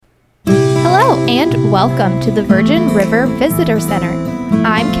and welcome to the Virgin River Visitor Center.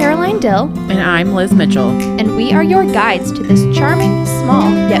 I'm Caroline Dill. And I'm Liz Mitchell. And we are your guides to this charming,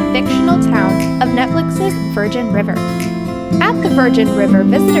 small, yet fictional town of Netflix's Virgin River. At the Virgin River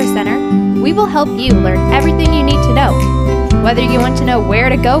Visitor Center, we will help you learn everything you need to know. Whether you want to know where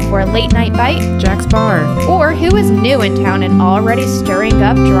to go for a late night bite, Jack's Bar, or who is new in town and already stirring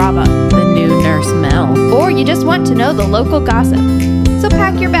up drama, the new Nurse Mel, or you just want to know the local gossip. So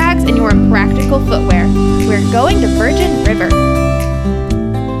pack your bags and your impractical footwear. We're going to Virgin River.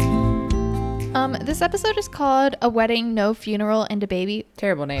 This episode is called A Wedding, No Funeral, and a Baby.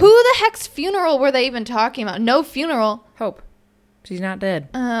 Terrible name. Who the heck's funeral were they even talking about? No funeral. Hope. She's not dead.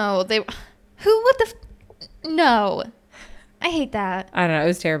 Oh, who would no. I hate that. I don't know. It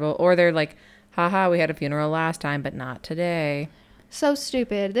was terrible. Or they're like, haha, we had a funeral last time, but not today. So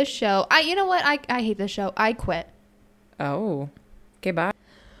stupid. This show. You know what? I hate this show. I quit. Oh. Okay, bye.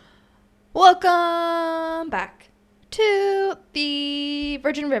 Welcome back to the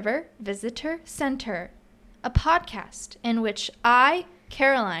Virgin River Visitor Center, a podcast in which I,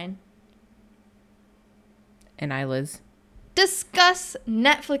 Caroline, and I, Liz, discuss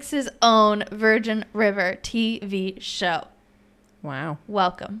Netflix's own Virgin River TV show. Wow.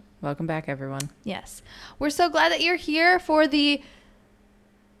 Welcome. Welcome back, everyone. Yes. We're so glad that you're here for the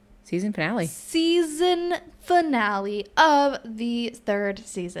season finale of the third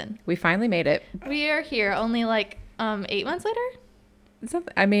season. We finally made it. We are here only 8 months later?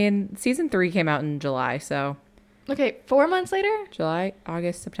 Season 3 came out in July, so. Okay, 4 months later? July,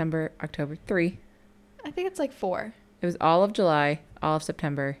 August, September, October, 3. I think it's 4. It was all of July, all of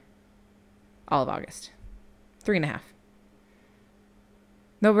September, all of August. 3.5.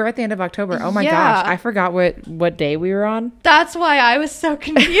 No, we're at the end of October. Oh my gosh. I forgot what day we were on. That's why I was so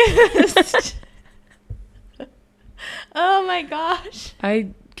confused. Oh my gosh. I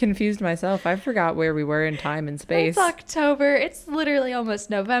confused myself. I forgot where we were in time and space. It's October. It's literally almost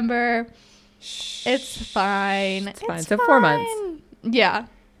November. Shh. It's fine. It's fine. So 4 months. Yeah.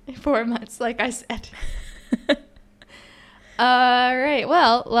 4 months, like I said. All right.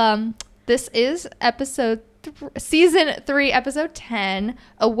 Well, this is season 3, episode 10,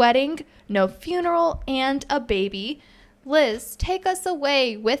 A Wedding, No Funeral, and a Baby. Liz, take us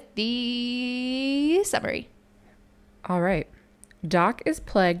away with the summary. All right. Doc is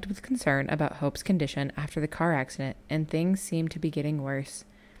plagued with concern about Hope's condition after the car accident, and things seem to be getting worse.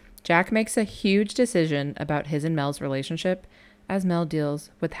 Jack makes a huge decision about his and Mel's relationship as Mel deals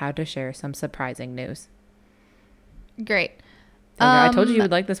with how to share some surprising news. Great. I told you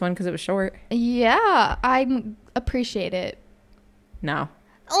would like this one because it was short. Yeah, I appreciate it. No.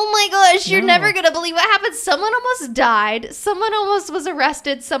 Oh my gosh, you're never going to believe what happened. Someone almost died. Someone almost was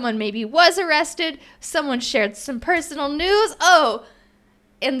arrested. Someone maybe was arrested. Someone shared some personal news. Oh,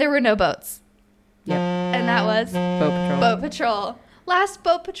 and there were no boats. Yep. And that was Boat Patrol. Last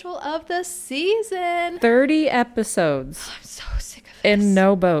Boat Patrol of the season. 30 episodes. I'm so sick of this. And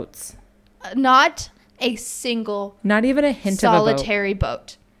no boats. Not a single. Not even a hint solitary of a boat.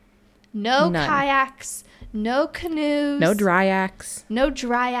 boat. No None. kayaks. No canoes. No dryacs. No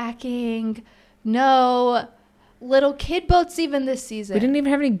dryaking. No little kid boats even this season. We didn't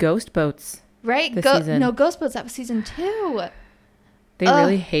even have any ghost boats. Right? This season. No ghost boats. That was season 2. They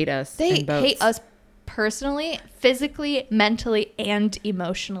really hate us. They in boats. hate us personally, physically, mentally, and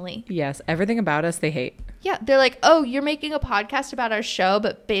emotionally. Yes. Everything about us they hate. Yeah. They're like, oh, you're making a podcast about our show,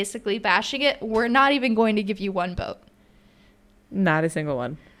 but basically bashing it. We're not even going to give you one boat. Not a single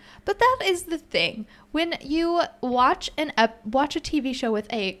one. But that is the thing. When you watch a TV show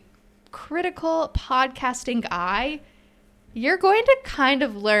with a critical podcasting eye, you're going to kind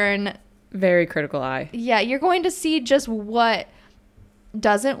of learn. Very critical eye. Yeah, you're going to see just what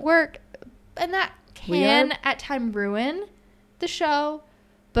doesn't work. And that can at time ruin the show.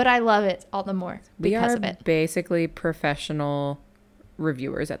 But I love it all the more because of it. We are basically professional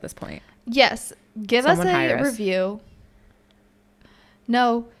reviewers at this point. Yes. Give us a review.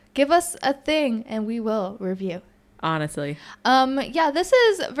 No. Give us a thing and we will review. Honestly. Yeah, this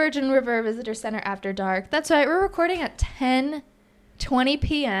is Virgin River Visitor Center After Dark. That's right. We're recording at 10:20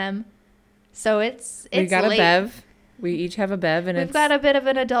 p.m. So it's we got late. A bev. We each have a bev and we've got a bit of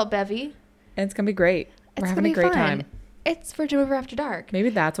an adult bevy. And it's going to be great. We're having a great time. It's Virgin River After Dark. Maybe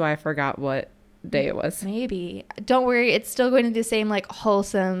that's why I forgot what day it was. Maybe. Don't worry. It's still going to be the same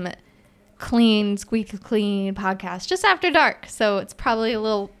wholesome, clean, squeaky clean podcast just after dark, so it's probably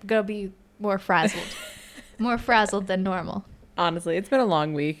gonna be more frazzled than normal. Honestly, it's been a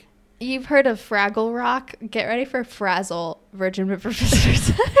long week. You've heard of Fraggle Rock? Get ready for Frazzle Virgin River Visitor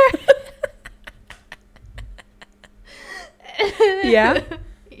Center. Yeah.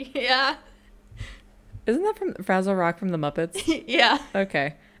 Yeah. Isn't that from Frazzle Rock from the Muppets? Yeah.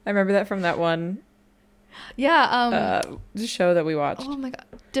 Okay. I remember that from that one Yeah. show that we watched. Oh my God.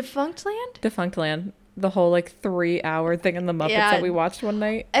 Defunct Land? Defunct Land. The whole like 3-hour thing in the Muppets Yeah. that we watched one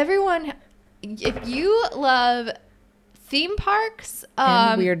night. Everyone, if you love theme parks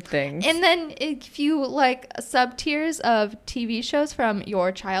And weird things. and then if you like sub tiers of TV shows from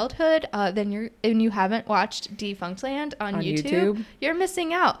your childhood, then you haven't watched Defunct Land on YouTube, you're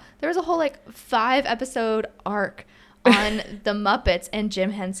missing out. There was a whole like 5-episode arc on the Muppets and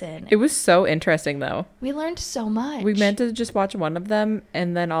Jim Henson. It was so interesting though. We learned so much. We meant to just watch one of them,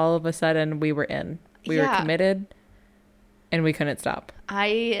 and then all of a sudden we were in. We were committed, and we couldn't stop.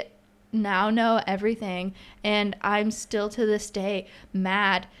 I now know everything, and I'm still to this day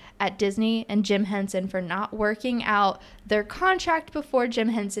mad at Disney and Jim Henson for not working out their contract before Jim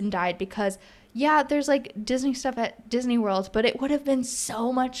Henson died, because yeah, there's like Disney stuff at Disney World, but it would have been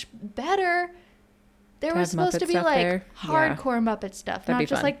so much better. There was supposed to be like hardcore Muppet stuff, not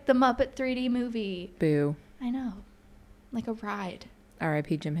just like the Muppet 3D movie. Boo. I know. Like a ride.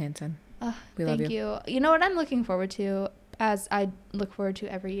 R.I.P. Jim Henson. We love you. Thank you. You know what I'm looking forward to, as I look forward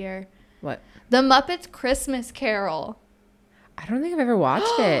to every year? What? The Muppets Christmas Carol. I don't think I've ever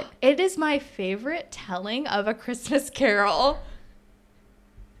watched it. It is my favorite telling of a Christmas Carol.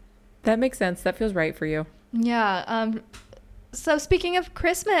 That makes sense. That feels right for you. Yeah. So speaking of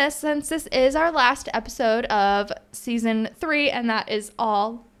Christmas, since this is our last episode of season 3, and that is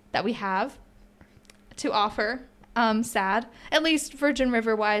all that we have to offer, sad, at least Virgin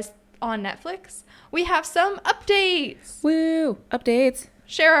River wise on Netflix, we have some updates. Woo! Updates.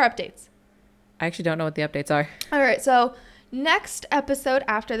 Share our updates. I actually don't know what the updates are. All right, so next episode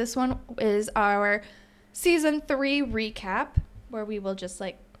after this one is our season 3 recap, where we will just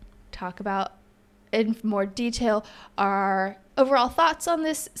like talk about in more detail our overall thoughts on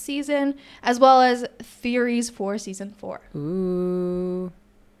this season, as well as theories for season 4. Ooh.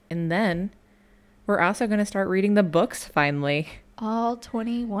 And then we're also going to start reading the books finally. All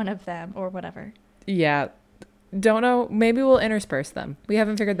 21 of them or whatever. Yeah. Don't know. Maybe we'll intersperse them. We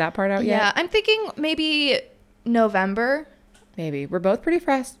haven't figured that part out yet. Yeah, I'm thinking maybe November. Maybe. We're both pretty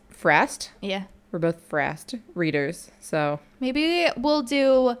fast. Yeah. We're both fast readers. So maybe we'll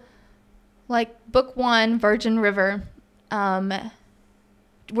do like book 1, Virgin River.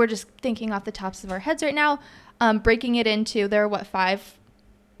 We're just thinking off the tops of our heads right now. Breaking it into, there are 5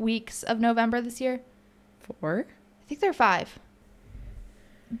 weeks of November this year? 4? I think there are 5.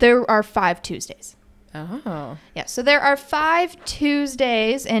 There are 5 Tuesdays. Oh. Yeah, so there are 5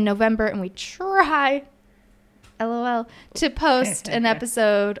 Tuesdays in November, and we try, LOL, to post an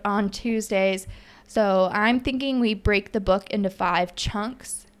episode on Tuesdays. So I'm thinking we break the book into 5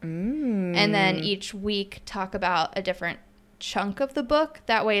 chunks. And then each week talk about a different chunk of the book.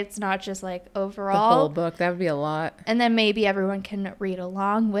 That way it's not just like overall. The whole book. That would be a lot. And then maybe everyone can read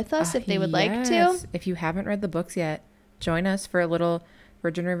along with us if they would like to. If you haven't read the books yet, join us for a little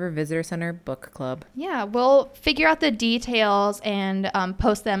Virgin River Visitor Center book club. Yeah, we'll figure out the details and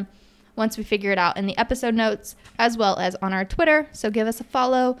post them once we figure it out in the episode notes, as well as on our Twitter. So give us a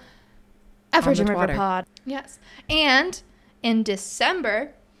follow at Virgin River Pod. Yes. And in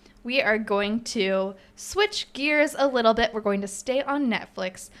December, we are going to switch gears a little bit. We're going to stay on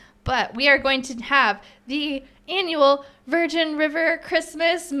Netflix, but we are going to have the annual Virgin River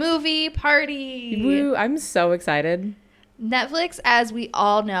Christmas movie party. Woo, I'm so excited. Netflix, as we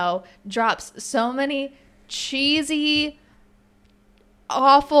all know, drops so many cheesy,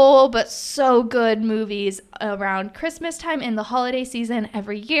 awful, but so good movies around Christmas time in the holiday season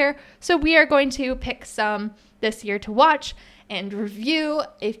every year. So we are going to pick some this year to watch and review.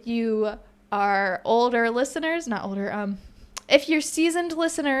 If you are older listeners, not older, if you're seasoned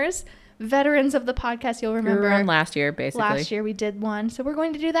listeners, veterans of the podcast, you'll remember. We were on last year, basically. Last year we did one. So we're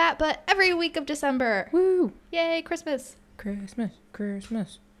going to do that, but every week of December. Woo! Yay, Christmas.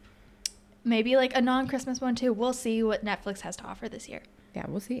 Christmas. Maybe like a non-Christmas one too. We'll see what Netflix has to offer this year. Yeah,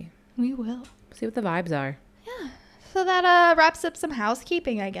 we'll see. We will. We'll see what the vibes are. Yeah. So that wraps up some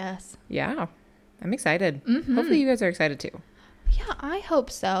housekeeping, I guess. Yeah. I'm excited. Mm-hmm. Hopefully you guys are excited too. Yeah, I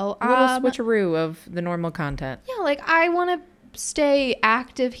hope so. A little switcheroo of the normal content. Yeah, like I want to stay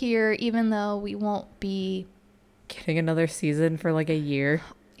active here even though we won't be getting another season for like a year.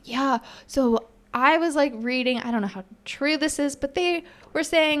 Yeah. So I was like reading, I don't know how true this is, but they were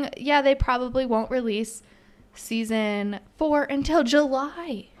saying, yeah, they probably won't release season 4 until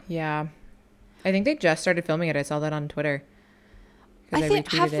July. Yeah. I think they just started filming it. I saw that on Twitter. I think,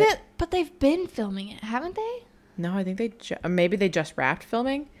 but they've been filming it, haven't they? No, I think maybe they just wrapped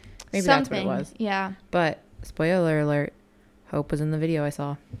filming. Maybe Something, that's what it was. Yeah. But spoiler alert, Hope was in the video I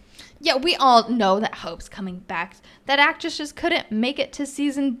saw. Yeah, we all know that Hope's coming back. That actress just couldn't make it to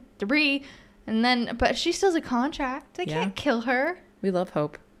season 3, but she still has a contract. They can't kill her. We love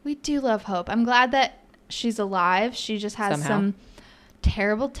Hope. We do love Hope. I'm glad that she's alive. She just has some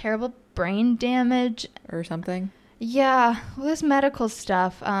terrible, terrible brain damage or something. Yeah, well, this medical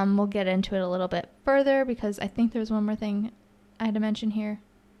stuff, we'll get into it a little bit further because I think there's one more thing I had to mention here.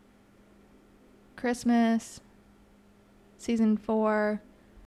 Christmas, season 4.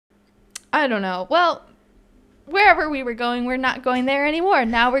 I don't know. Well, wherever we were going, we're not going there anymore.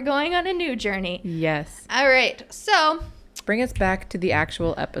 Now we're going on a new journey. Yes. All right. So bring us back to the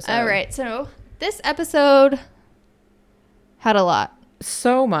actual episode. All right. So this episode had a lot.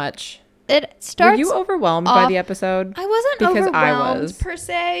 So much. It starts. Were you overwhelmed by the episode? I wasn't because overwhelmed I was. Per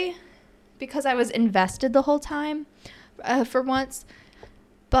se, because I was invested the whole time, for once.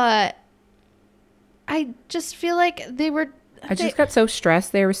 But I just feel like I just got so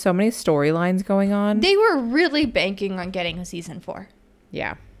stressed. There were so many storylines going on. They were really banking on getting a season 4.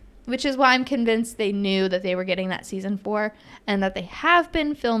 Yeah. Which is why I'm convinced they knew that they were getting that season 4 and that they have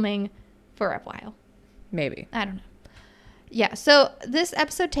been filming for a while. Maybe. I don't know. Yeah, so this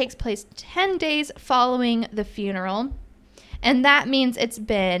episode takes place 10 days following the funeral. And that means it's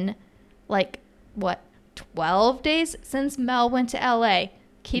been, 12 days since Mel went to L.A.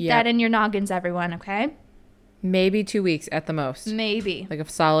 Keep that in your noggins, everyone, okay? Maybe 2 weeks at the most. Maybe. Like a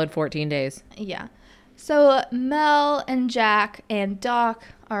solid 14 days. Yeah. So Mel and Jack and Doc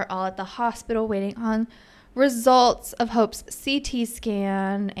are all at the hospital waiting on results of Hope's CT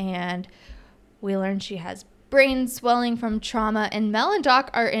scan. And we learn she has brain swelling from trauma. And Mel and Doc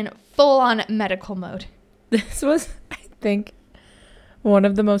are in full-on medical mode. This was, I think, one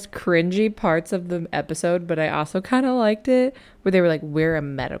of the most cringy parts of the episode. But I also kind of liked it. Where they were like, we're a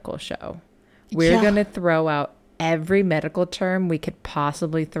medical show. We're going to throw out every medical term we could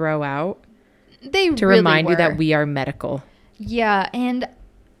possibly throw out to remind you that we are medical. Yeah, and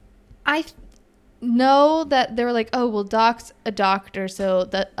I know that they were like, oh, well, Doc's a doctor, so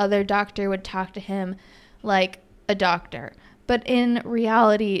the other doctor would talk to him like a doctor. But in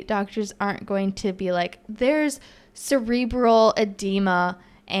reality, doctors aren't going to be like, there's cerebral edema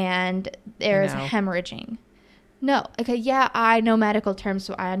and there's hemorrhaging. No. Okay, yeah, I know medical terms,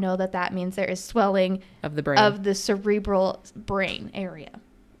 so I know that means there is swelling of the brain, of the cerebral brain area.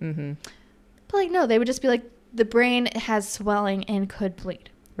 Mm-hmm. But no, they would just be like, the brain has swelling and could bleed.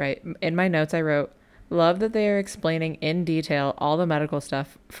 Right. In my notes, I wrote, love that they are explaining in detail all the medical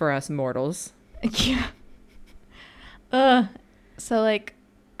stuff for us mortals. Yeah. So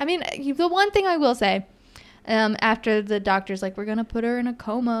the one thing I will say, after the doctor's like, we're going to put her in a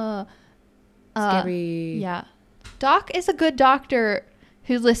coma. Scary. Yeah. Doc is a good doctor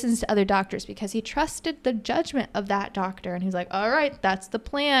who listens to other doctors because he trusted the judgment of that doctor. And he's like, all right, that's the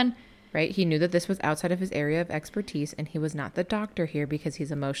plan. Right. He knew that this was outside of his area of expertise and he was not the doctor here because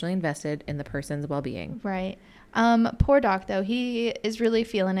he's emotionally invested in the person's well-being. Right. Poor Doc, though. He is really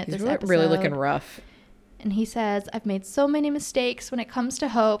feeling it this episode. Really looking rough. And he says, I've made so many mistakes when it comes to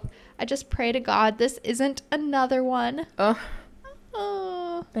Hope. I just pray to God this isn't another one. Oh.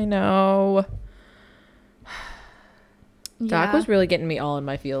 I know. Doc was really getting me all in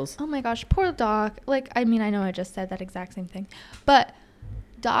my feels. Oh my gosh, poor Doc. I know I just said that exact same thing. But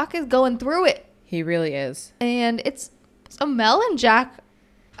Doc is going through it. He really is. And so Mel and Jack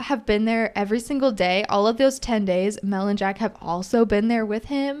have been there every single day. All of those 10 days, Mel and Jack have also been there with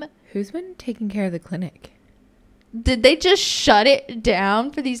him. Who's been taking care of the clinic? Did they just shut it down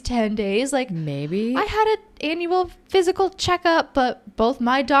for these 10 days? Maybe. I had an annual physical checkup, but both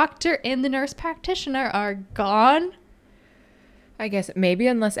my doctor and the nurse practitioner are gone. I guess maybe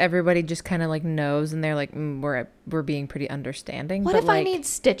unless everybody just kind of knows and they're like, we're being pretty understanding. What if I need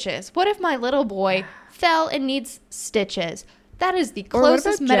stitches? What if my little boy fell and needs stitches? That is the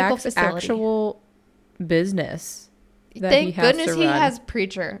closest medical facility. Actual business. Thank goodness he has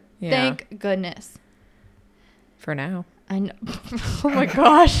preacher. Yeah. Thank goodness. For now. I know. Oh my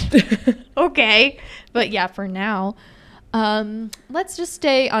gosh. Okay. But yeah, for now. Let's just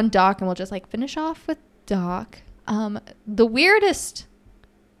stay on Doc and we'll just finish off with Doc. The weirdest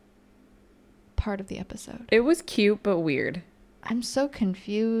part of the episode. It was cute, but weird. I'm so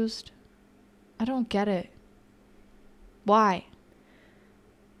confused. I don't get it. Why?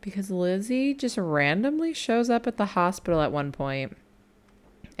 Because Lizzie just randomly shows up at the hospital at one point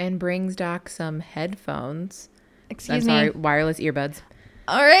and brings Doc some headphones. Wireless earbuds.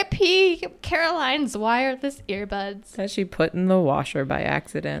 R.I.P. Caroline's wireless earbuds. That she put in the washer by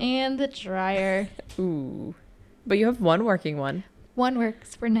accident. And the dryer. Ooh. But you have one working one. One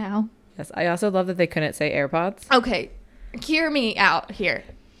works for now. Yes. I also love that they couldn't say AirPods. Okay. Hear me out here.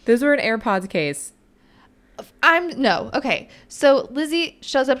 Those were an AirPods case. Okay. So Lizzie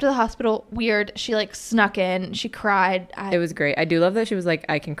shows up to the hospital. Weird. She like snuck in. She cried. It was great. I do love that she was like,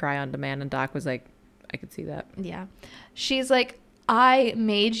 I can cry on demand. And Doc was like, I could see that. Yeah. She's like, I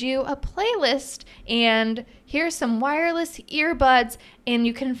made you a playlist and here's some wireless earbuds and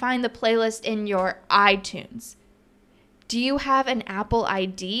you can find the playlist in your iTunes. Do you have an Apple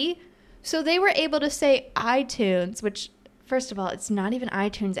ID? So they were able to say iTunes, which first of all, it's not even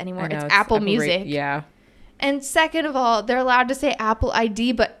iTunes anymore. It's Apple Music. Yeah. And second of all, they're allowed to say Apple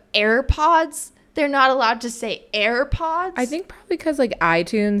ID, but AirPods, they're not allowed to say AirPods. I think probably because like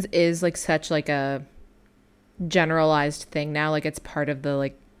iTunes is like such like a generalized thing now. Like it's part of the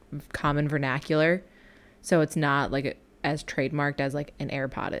like common vernacular. So it's not like as trademarked as like an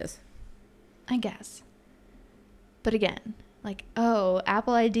AirPod is. I guess. But again, like, oh,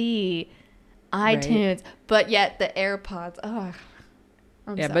 Apple ID, iTunes, right. But yet the AirPods, oh.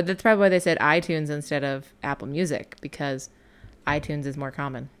 But that's probably why they said iTunes instead of Apple Music, because iTunes is more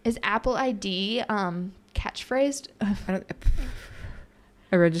common. Is Apple ID catchphrased?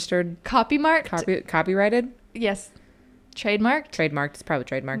 A registered? Copymarked? Copyrighted? Yes. Trademarked? Trademarked. It's probably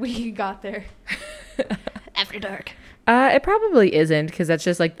trademarked. We got there. After dark. It probably isn't, because that's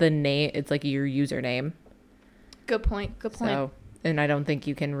just like the name. It's like your username. Good point. So, and I don't think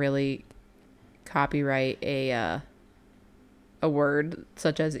you can really copyright a word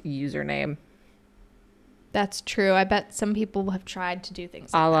such as username. That's true. I bet some people have tried to do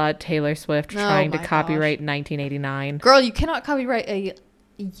things like a la Taylor Swift trying to copyright 1989. Girl, you cannot copyright a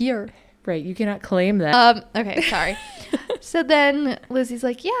year. Right, you cannot claim that. Okay, sorry. So then Lizzie's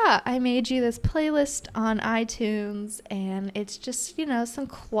like, yeah, I made you this playlist on iTunes, and it's just, some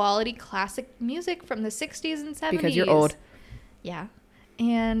quality classic music from the 60s and 70s. Because you're old. Yeah.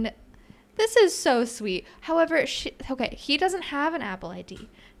 And this is so sweet. However, he doesn't have an Apple ID.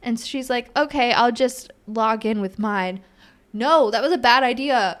 And she's like, okay, I'll just log in with mine. No, that was a bad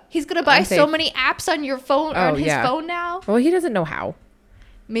idea. He's going to buy so many apps on your phone, on his phone now. Well, he doesn't know how.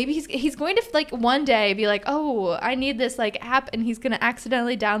 Maybe he's going to like one day be like, oh, I need this like app, and he's going to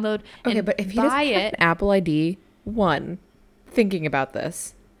accidentally download and but if he buy doesn't have an Apple ID, thinking about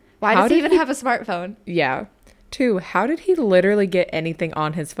this. Why does he even have a smartphone? Yeah. 2, how did he literally get anything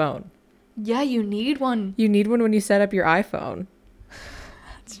on his phone? Yeah, you need one. You need one when you set up your iPhone.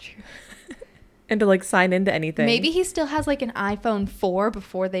 That's true. And to like sign into anything. Maybe he still has like an iPhone 4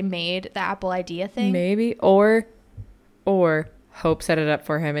 before they made the Apple ID thing. Maybe. Or Hope set it up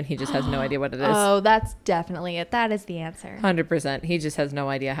for him and he just has no idea what it is. Oh, that's definitely it. That is the answer. 100%. He just has no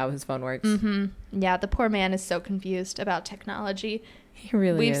idea how his phone works. Mm-hmm. Yeah, the poor man is so confused about technology. He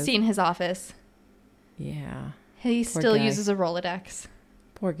really is. We've seen his office. Yeah. He still uses a Rolodex.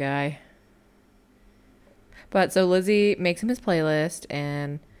 Poor guy. But so Lizzie makes him his playlist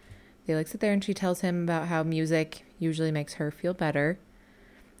and they like sit there and she tells him about how music usually makes her feel better.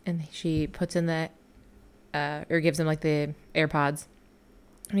 And she puts in or gives him like the AirPods.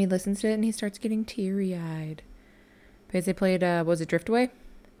 And he listens to it and he starts getting teary-eyed. Because they played, was it Driftaway?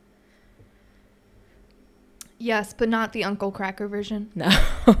 Yes, but not the Uncle Cracker version. No.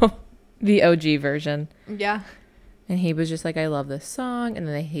 The OG version. Yeah. And he was just like, I love this song. And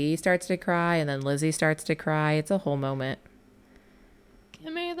then he starts to cry. And then Lizzie starts to cry. It's a whole moment.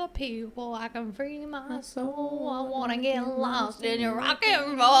 Give me the people, I can free my soul. I want to get lost in your rock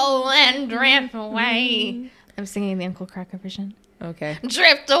and roll and drift away. I'm singing the Uncle Cracker version. Okay.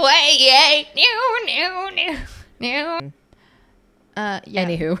 Drift away, yay. Yeah.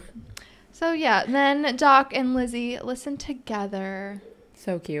 Anywho. So yeah, then Doc and Lizzie listen together.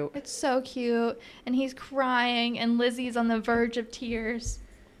 So cute. It's so cute. And he's crying and Lizzie's on the verge of tears.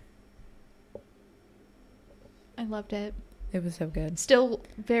 I loved it. It was so good. Still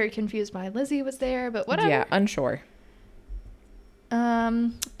very confused why Lizzie was there, but whatever. Yeah, unsure.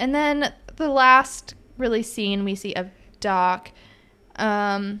 And then the last really scene we see of Doc,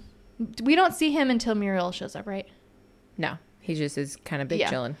 we don't see him until Muriel shows up, right? No, he just is kind of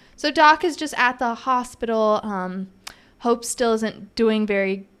chilling. So Doc is just at the hospital. Hope still isn't doing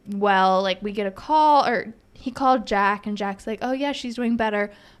very well. Like we get a call, or he called Jack, and Jack's like, "Oh yeah, she's doing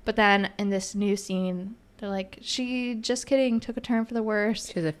better." But then in this new scene, they're like, she just kidding, took a turn for the worse.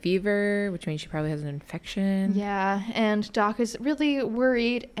 She has a fever, which means she probably has an infection. Yeah, and Doc is really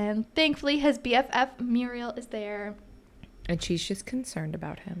worried, and thankfully his BFF Muriel is there. And she's just concerned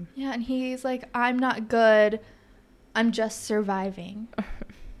about him. Yeah, and he's like, I'm not good. I'm just surviving.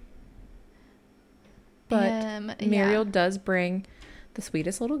 But Muriel does bring the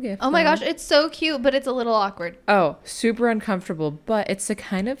sweetest little gift. Oh my gosh, it's so cute, but it's a little awkward. Oh, super uncomfortable, but it's the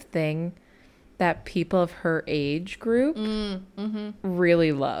kind of thing that people of her age group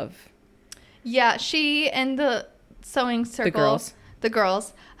really love. Yeah, she and the sewing circle, the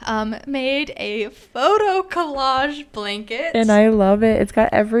girls, made a photo collage blanket. And I love it. It's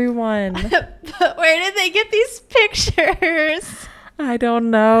got everyone. But where did they get these pictures? I don't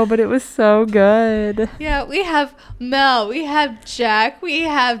know, but it was so good. Yeah, we have Mel, we have Jack, we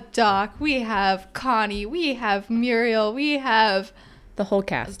have Doc, we have Connie, we have Muriel, we have... The whole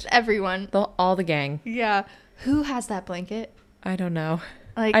cast. Everyone. All the gang. Yeah. Who has that blanket? I don't know.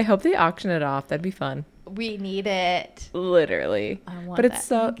 Like, I hope they auction it off. That'd be fun. We need it. Literally. I want but it's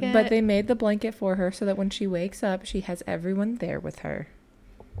that blanket. But they made the blanket for her so that when she wakes up, she has everyone there with her.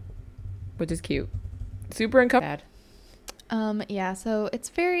 Which is cute. Super uncomfortable. Yeah, so it's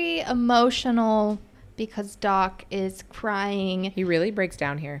very emotional because Doc is crying. He really breaks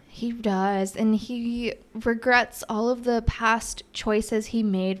down here. He does, and he regrets all of the past choices he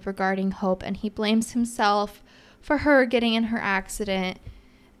made regarding Hope, and he blames himself for her getting in her accident.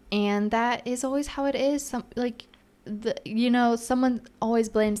 And that is always how it is. Someone always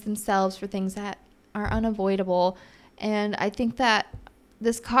blames themselves for things that are unavoidable. And I think that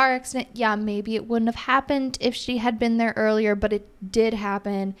this car accident, yeah, maybe it wouldn't have happened if she had been there earlier, but it did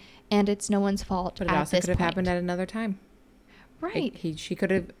happen, and it's no one's fault. But it also could have happened at another time. Right. She could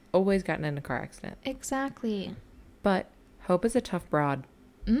have always gotten in a car accident. Exactly. But Hope is a tough broad.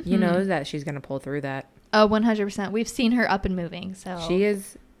 Mm-hmm. You know that she's going to pull through that. Oh, 100%. We've seen her up and moving, so. She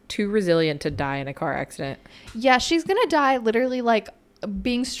is too resilient to die in a car accident. Yeah, she's going to die literally like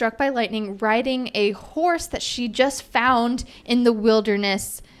being struck by lightning, riding a horse that she just found in the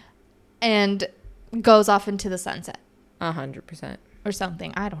wilderness and goes off into the sunset. 100%. Or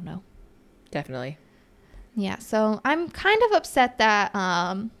something. I don't know. Definitely. Yeah, so I'm kind of upset that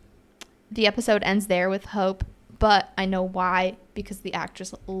the episode ends there with Hope, but I know why, because the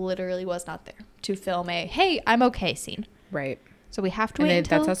actress literally was not there to film a, hey, I'm okay scene. Right. So we have to wait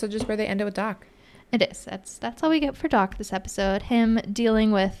until... That's also just where they end it with Doc. It is. That's all we get for Doc this episode. Him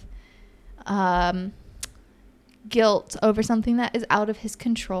dealing with guilt over something that is out of his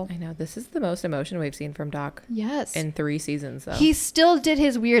control. I know. This is the most emotion we've seen from Doc. Yes. In 3 seasons, though. He still did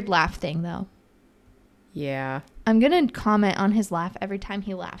his weird laugh thing, though. Yeah. I'm going to comment on his laugh every time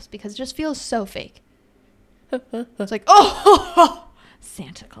he laughs because it just feels so fake. It's like, oh,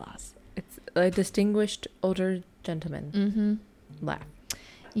 Santa Claus. It's a distinguished older gentleman laugh.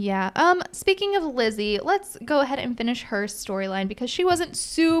 Yeah. Speaking of Lizzie, let's go ahead and finish her storyline because she wasn't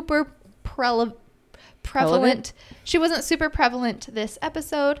super prevalent. She wasn't super prevalent this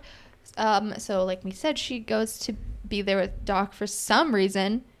episode. So like we said, she goes to be there with Doc for some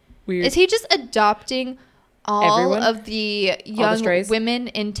reason. Weird. Is he just adopting all of the young women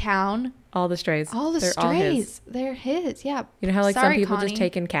in town? All the strays. All the strays. They're his. Yeah. You know how like some people just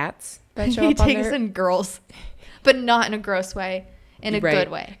take in cats that show up on there? He takes in girls, but not in a gross way. In a good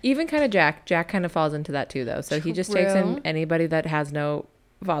way. Even kind of Jack. Jack kind of falls into that too, though. So he just takes in anybody that has no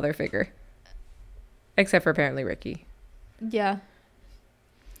father figure. Except for apparently Ricky. Yeah.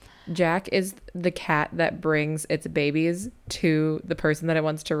 Jack is the cat that brings its babies to the person that it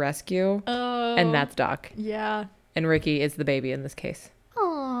wants to rescue. Oh. And that's Doc. Yeah. And Ricky is the baby in this case.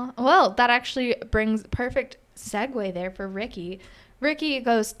 Aw. Well, that actually brings perfect segue there for Ricky. Ricky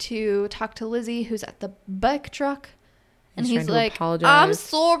goes to talk to Lizzie, who's at the bike truck. And he's like, apologize. I'm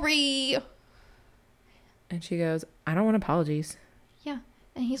sorry. And she goes, I don't want apologies. Yeah.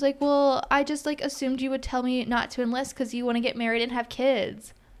 And he's like, well, I just like assumed you would tell me not to enlist because you want to get married and have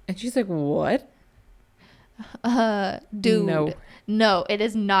kids. And she's like, what? Dude. No, it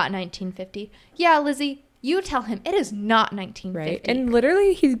is not 1950. Yeah, Lizzie, you tell him it is not 1950. Right. And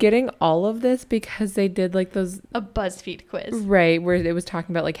literally he's getting all of this because they did like a BuzzFeed quiz. Right. Where it was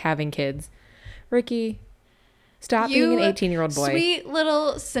talking about like having kids. Ricky, stop being an 18-year-old boy. Sweet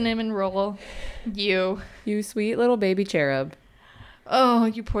little cinnamon roll. You sweet little baby cherub. Oh,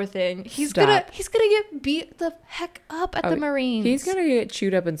 you poor thing. He's gonna get beat the heck up at the Marines. He's gonna get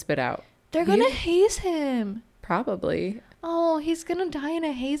chewed up and spit out. They're gonna haze him. Probably. Oh, he's gonna die in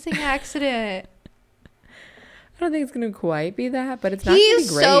a hazing accident. I don't think it's gonna quite be that, but it's not gonna be great.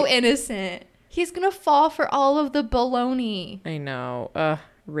 He's so innocent. He's gonna fall for all of the baloney. I know.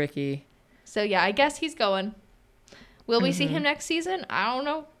 Ricky. So yeah, I guess he's going. Will we see him next season? I don't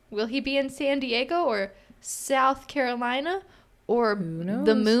know. Will he be in San Diego or South Carolina or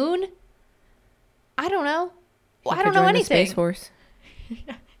the moon? I don't know. Well, I don't know anything. The Space Force.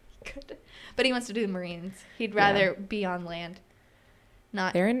 Yeah, he could. But he wants to do the Marines. He'd rather be on land,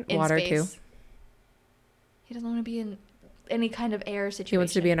 not They're in water space. Too. He doesn't want to be in any kind of air situation. He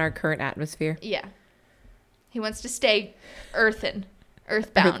wants to be in our current atmosphere. Yeah. He wants to stay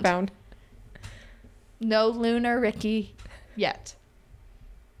earthbound. No lunar Ricky yet.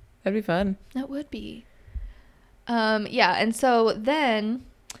 That'd be fun. That would be. Yeah, and so then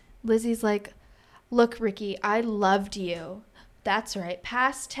Lizzie's like, look, Ricky, I loved you. That's right.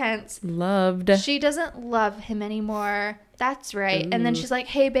 Past tense. Loved. She doesn't love him anymore. That's right. Ooh. And then she's like,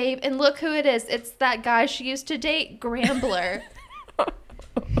 hey, babe, and look who it is. It's that guy she used to date, Grambler.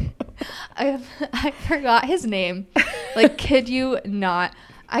 I forgot his name. Like, kid you not.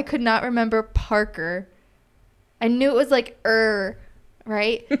 I could not remember Parker. I knew it was like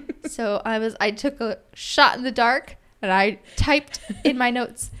right? So I took a shot in the dark and I typed in my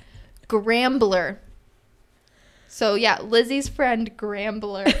notes, Grambler. So yeah, Lizzie's friend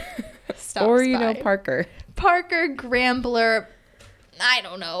Grambler stops or you by. know Parker. Parker, Grambler. I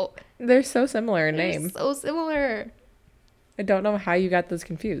don't know. They're so similar in They're name. so similar. I don't know how you got those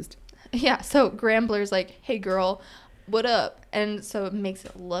confused. Yeah, so Grambler's like, hey girl, what up? And so it makes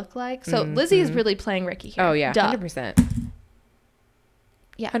it look like. So Lizzie is really playing Ricky here. Oh yeah, Duh. 100%.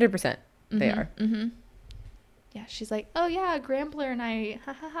 Yeah. 100%. They are. Mm-hmm. Yeah, she's like, oh yeah, Grambler and I,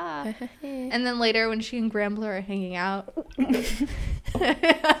 ha ha ha. And then later when she and Grambler are hanging out,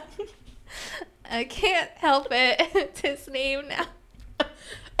 I can't help it. It's his name now.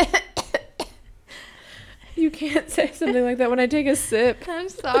 You can't say something like that when I take a sip. I'm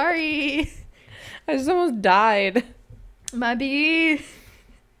sorry. I just almost died. My bee.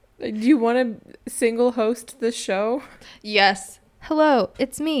 Do you want to single host this show? Yes. Hello,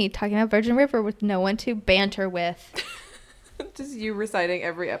 it's me talking about Virgin River with no one to banter with. Just you reciting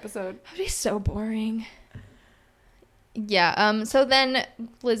every episode. That'd be so boring. Yeah, so then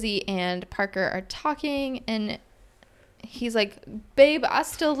Lizzie and Parker are talking and he's like, babe, I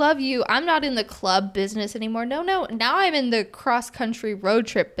still love you. I'm not in the club business anymore. No, now I'm in the cross-country road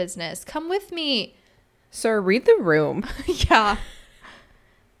trip business. Come with me. Sir, read the room. Yeah.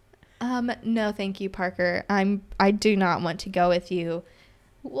 No, thank you, Parker. I do not want to go with you.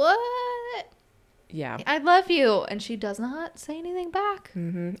 What? Yeah. I love you. And she does not say anything back.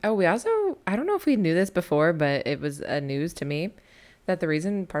 Mm-hmm. Oh, we also, I don't know if we knew this before, but it was news to me that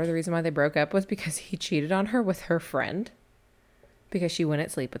part of the reason why they broke up was because he cheated on her with her friend because she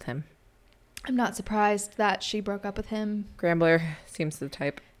wouldn't sleep with him. I'm not surprised that she broke up with him. Grambler seems the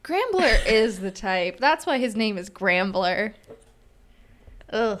type. Grambler is the type. That's why his name is Grambler.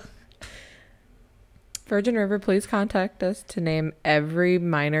 Ugh. Virgin River, please contact us to name every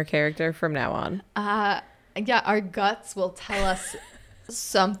minor character from now on. Yeah, our guts will tell us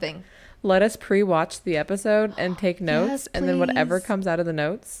something. Let us pre-watch the episode and take notes, Yes, and then whatever please. comes out of the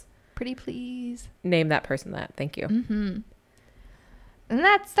notes, Pretty please. name that person that. Thank you. Mm-hmm. And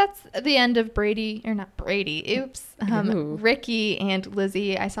that's the end of Brady, or not Brady. Oops. Ooh. Ricky and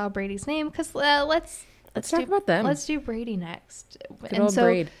Lizzie. I saw Brady's name because let's talk about them. Let's do Brady next. Good old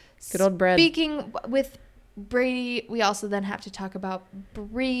Braid. Good old bread. Speaking with Brady, we also then have to talk about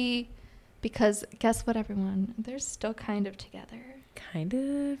Bree because guess what, everyone? They're still kind of together. Kind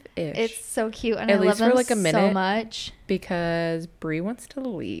of ish. It's so cute, and At I least love for them like a minute. so much. Because Bree wants to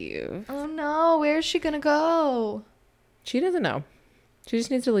leave. Oh no, where's she gonna go? She doesn't know. She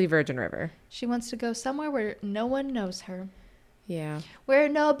just needs to leave Virgin River. She wants to go somewhere where no one knows her. Yeah. Where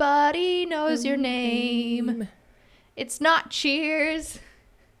nobody knows your name. It's not Cheers.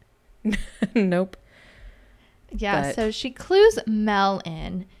 Nope. Yeah, But- so she clues Mel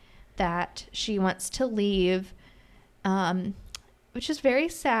in that she wants to leave, which is very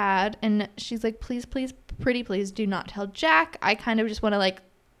sad. And she's like, please, please, pretty please do not tell Jack. I kind of just want to like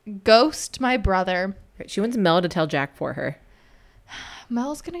ghost my brother. She wants Mel to tell Jack for her.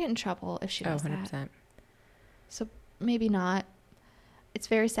 Mel's going to get in trouble if she does 100%. that. So maybe not. It's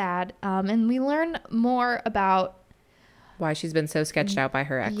very sad. And we learn more about Why she's been so sketched out by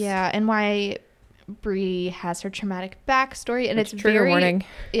her ex. yeah, and why Bree has her traumatic backstory, and Which, it's trigger very warning.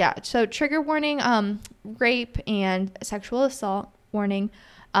 Yeah, so trigger warning, rape and sexual assault warning.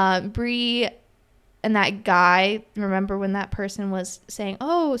 Bree and that guy, remember when that person was saying,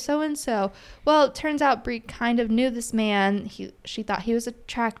 "Oh, so and so." Well, it turns out Bree kind of knew this man. She thought he was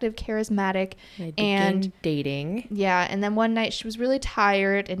attractive, charismatic, They and began dating. yeah, and then one night she was really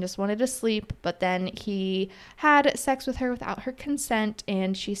tired and just wanted to sleep, but then he had sex with her without her consent,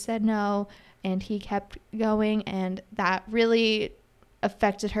 and she said no, and he kept going, and that really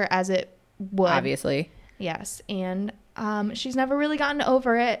affected her as it would. Obviously. Yes, and she's never really gotten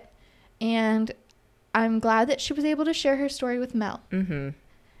over it, and I'm glad that she was able to share her story with Mel. Mm-hmm.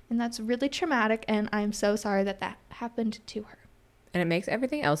 And that's really traumatic, and I'm so sorry that happened to her. And it makes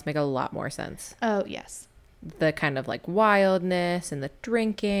everything else make a lot more sense. Oh, yes. The kind of like wildness and the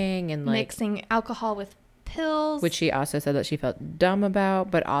drinking and like Mixing alcohol with pills. Which she also said that she felt dumb about,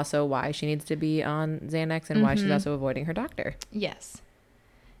 but also why she needs to be on Xanax and why she's also avoiding her doctor. Yes.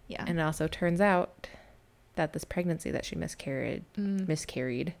 Yeah. And it also turns out that this pregnancy that she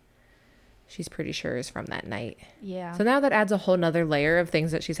miscarried, she's pretty sure is from that night. Yeah. So now that adds a whole nother layer of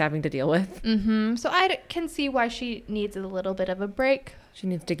things that she's having to deal with. So I can see why she needs a little bit of a break. She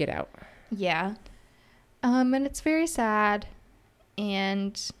needs to get out. Yeah. And it's very sad.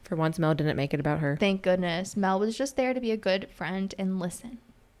 And for once, Mel didn't make it about her. Thank goodness. Mel was just there to be a good friend and listen.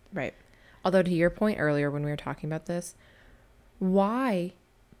 Right. Although to your point earlier when we were talking about this, why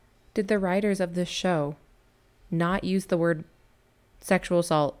did the writers of this show not use the word sexual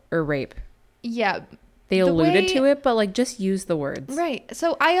assault or rape? Yeah. They alluded to it, but like just use the words. Right.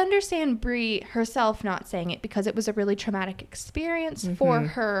 So I understand Brie herself not saying it because it was a really traumatic experience for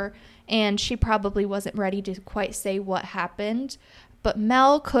her. And she probably wasn't ready to quite say what happened. But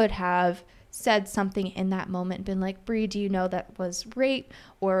Mel could have said something in that moment, been like, Brie, do you know that was rape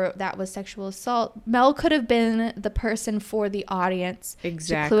or that was sexual assault? Mel could have been the person for the audience to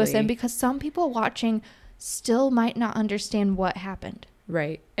clue us in, because some people watching still might not understand what happened.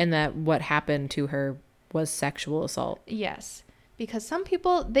 Right. And that what happened to her was sexual assault. Yes. Because some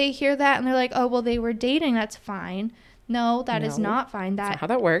people, they hear that and they're like, oh, well, they were dating. That's fine. No, that is not fine. That's not how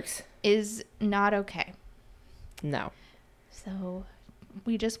that works. Is not okay. No. So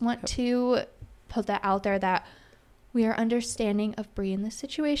we just want to put that out there that we are understanding of Brie in this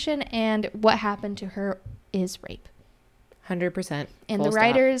situation, and what happened to her is rape. 100%. And the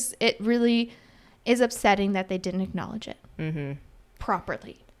writers, it really is upsetting that they didn't acknowledge it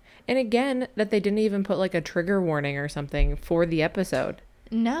properly. And again, that they didn't even put like a trigger warning or something for the episode.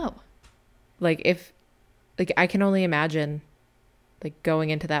 No. Like I can only imagine like going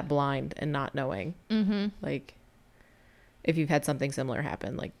into that blind and not knowing. Like if you've had something similar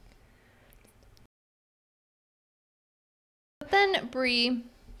happen, like. But then Brie,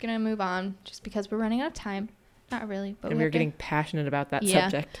 gonna move on just because we're running out of time. Not really, but we're getting passionate about that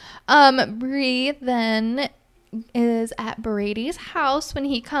subject. Brie then is at Brady's house when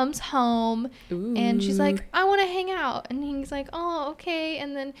he comes home. Ooh. And she's like, I want to hang out, and he's like, oh, okay.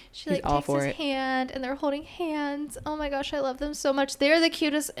 And then she like takes his hand and they're holding hands. Oh my gosh, I love them so much. They're the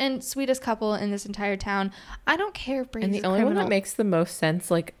cutest and sweetest couple in this entire town. I don't care if Brady's and the only one that makes the most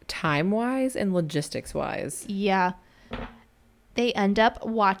sense, like time wise and logistics wise. Yeah. They end up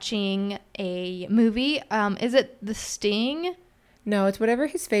watching a movie. Is it The Sting? No, it's whatever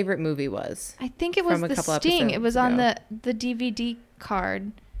his favorite movie was. I think it was The Sting. It was on the DVD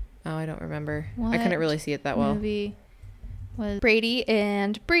card. Oh, I don't remember. I couldn't really see it that well. Movie was Brady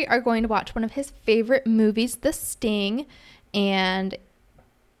and Brie are going to watch one of his favorite movies, The Sting, and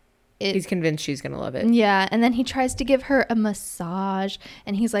he's convinced she's gonna love it. Yeah, and then he tries to give her a massage,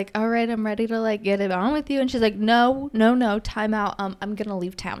 and he's like, "All right, I'm ready to like get it on with you," and she's like, "No, time out. I'm gonna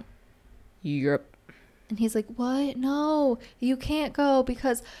leave town." Yep. And he's like, what? No, you can't go,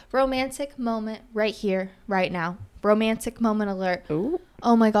 because romantic moment right here, right now. Romantic moment alert. Ooh.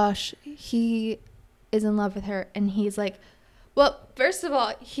 Oh my gosh. He is in love with her. And he's like, well, first of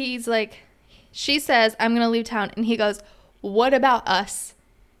all, he's like, she says, I'm going to leave town. And he goes, what about us?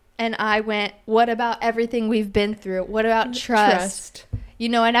 And I went, what about everything we've been through? What about trust? You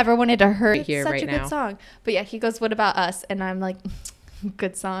know, I never wanted to hurt. It's such a good song. But yeah, he goes, what about us? And I'm like,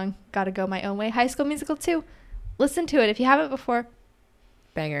 good song. Gotta go my own way. High School Musical 2. Listen to it if you haven't before.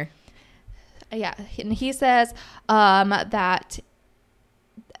 Banger. Yeah. And he says that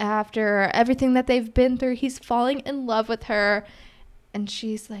after everything that they've been through, he's falling in love with her. And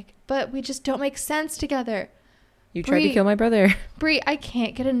she's like, but we just don't make sense together. You tried to kill my brother. Brie, I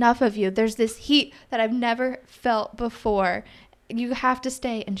can't get enough of you. There's this heat that I've never felt before. You have to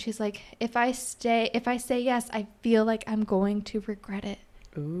stay. And she's like, if I say yes, I feel like I'm going to regret it.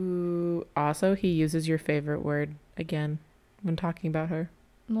 Ooh. Also, he uses your favorite word again when talking about her.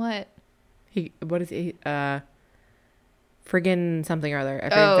 What? What is he? Friggin' something or other. I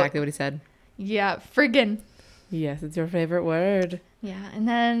forget exactly what he said. Yeah, friggin'. Yes, it's your favorite word. Yeah, and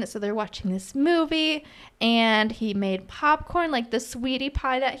then so they're watching this movie, and he made popcorn like the sweetie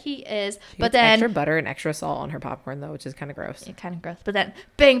pie that he is. But then extra butter and extra salt on her popcorn though, which is kind of gross. Yeah, kind of gross. But then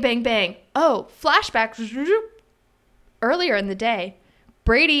bang, bang, bang. Oh, flashback. Earlier in the day,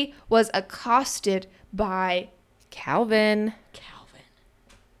 Brady was accosted by Calvin.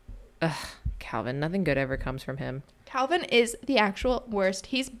 Ugh, Calvin. Nothing good ever comes from him. Calvin is the actual worst.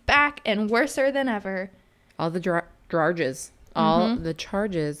 He's back and worser than ever. All the charges. All the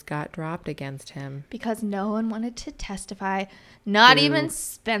charges got dropped against him. Because no one wanted to testify. Not even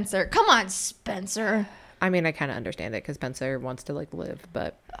Spencer. Come on, Spencer. I mean, I kind of understand it because Spencer wants to like live,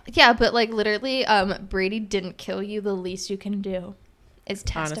 but Yeah, but like literally, Brady didn't kill you. The least you can do is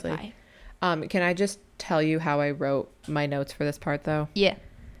testify. honestly, can I just tell you how I wrote my notes for this part though? Yeah.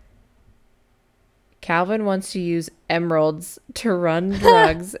 Calvin wants to use emeralds to run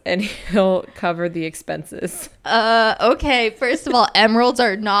drugs and he'll cover the expenses. Okay. First of all, emeralds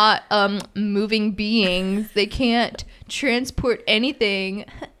are not moving beings. They can't transport anything.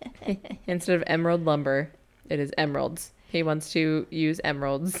 Instead of emerald lumber, it is emeralds. He wants to use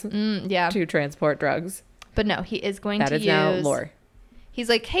emeralds Yeah. to transport drugs. But no, he is going That to is use. now lore. He's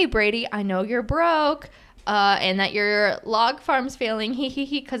like, hey Brady, I know you're broke, and that your log farm's failing.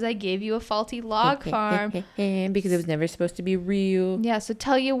 Because I gave you a faulty log farm. Because it was never supposed to be real. Yeah. So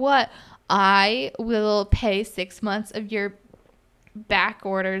tell you what, I will pay 6 months of your back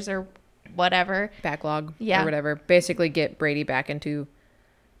orders or whatever. Backlog. Yeah. Or whatever. Basically get Brady back into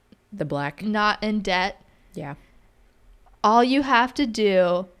the black. Not in debt. Yeah. All you have to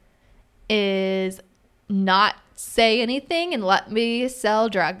do is not say anything and let me sell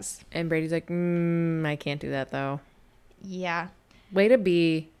drugs. And Brady's like, I can't do that though. Yeah, Way to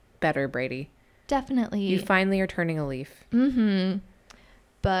be better, Brady. definitely. You finally are turning a leaf.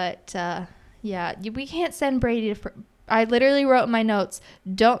 But yeah, we can't send Brady to. I literally wrote in my notes,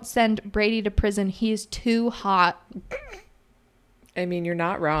 don't send Brady to prison. He's too hot. I mean, you're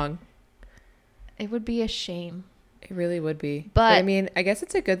not wrong. It would be a shame. It really would be. But I mean, I guess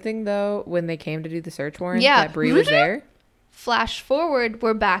it's a good thing though when they came to do the search warrant Yeah. that Bree was there. Flash forward,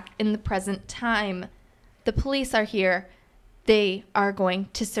 we're back in the present time. The police are here. They are going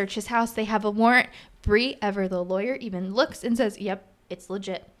to search his house. They have a warrant. Bree, ever the lawyer, even looks and says, yep, it's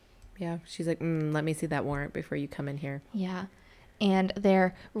legit. Yeah, she's like, let me see that warrant before you come in here. Yeah. And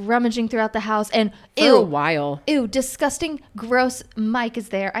they're rummaging throughout the house. And For a while. Ew, disgusting, gross Mike is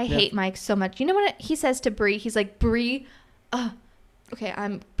there. I hate Mike so much. You know what he says to Bree? He's like, Bree, okay,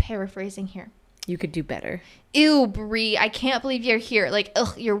 I'm paraphrasing here. You could do better. Ew, Bree, I can't believe you're here. Like,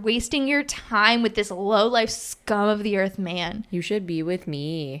 ugh, you're wasting your time with this low-life scum of the earth man. You should be with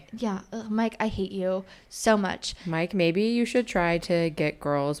me. Yeah, Mike, I hate you so much. Mike, maybe you should try to get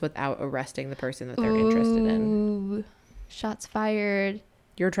girls without arresting the person that they're interested in. Ooh, shots fired.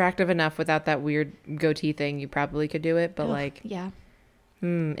 You're attractive enough without that weird goatee thing. You probably could do it, but Yeah.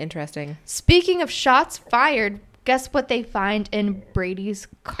 Interesting. Speaking of shots fired, guess what they find in Brady's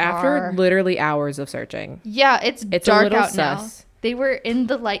car? After literally hours of searching. Yeah, it's a dark little out now. sus. They were in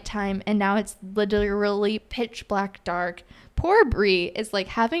the light time, and now it's literally pitch black dark. Poor Bree is like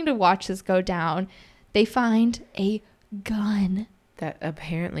having to watch this go down. They find a gun. That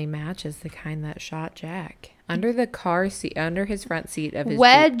apparently matches the kind that shot Jack. Under the car seat, under his front seat of his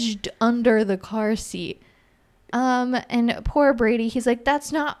wedged under the car seat. And poor Brady, he's like,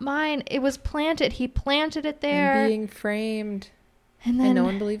 that's not mine. It was planted. He planted it there. And being framed. And then no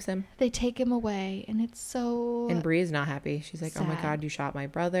one believes him. They take him away, and it's so... And Bree is not happy. She's like, oh my sad. God, you shot my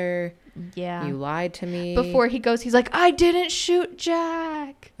brother. Yeah. You lied to me. Before he goes, he's like, I didn't shoot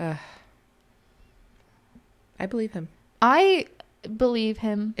Jack. I believe him. I believe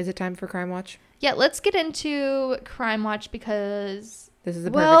him. Is it time for Crime Watch? Yeah, let's get into Crime Watch because... This is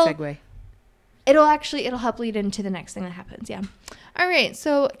the perfect segue. It'll help lead into the next thing that happens. Yeah. All right.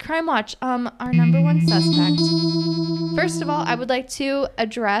 So Crime Watch, our number one suspect. First of all, I would like to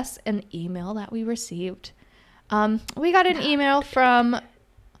address an email that we received. We got an email from,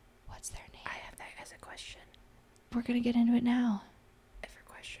 what's their name? I have that as a question. We're going to get into it now. Ever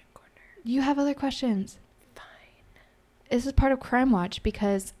question corner. You have other questions. Fine. This is part of Crime Watch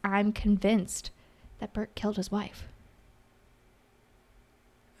because I'm convinced that Bert killed his wife.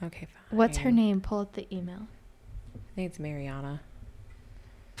 Okay, fine. What's her name? Pull up the email. I think it's Mariana.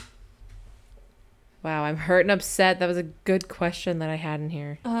 Wow, I'm hurt and upset. That was a good question that I had in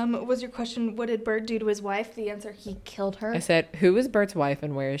here. Was your question, what did Bert do to his wife? The answer, he killed her. I said, who is Bert's wife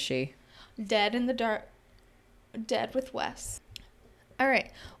and where is she? Dead in the dark. Dead with Wes. All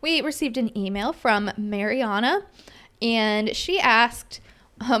right. We received an email from Mariana, and she asked,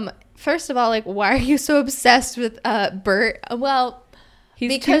 first of all, like, why are you so obsessed with Bert? Well, He's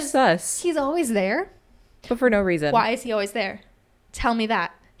because too sus. he's always there. But for no reason. Why is he always there? Tell me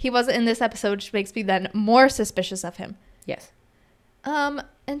that. He wasn't in this episode, which makes me then more suspicious of him. Yes. And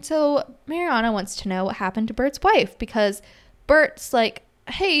so Mariana wants to know what happened to Bert's wife, because Bert's like,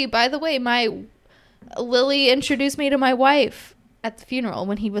 hey, by the way, my Lily introduced me to my wife at the funeral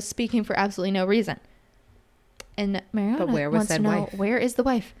when he was speaking for absolutely no reason. And Mariana wants to know, where is the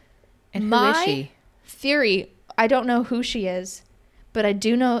wife? And who is she? Theory, I don't know who she is, but I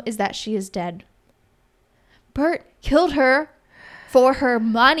do know is that she is dead. Bert killed her for her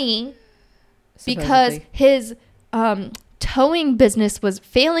money. because Supposedly. his towing business was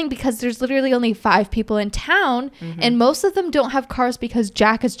failing because there's literally only 5 people in town, and most of them don't have cars because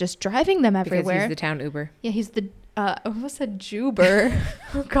Jack is just driving them everywhere. Because he's the town Uber. Yeah, he's the I almost said Juber.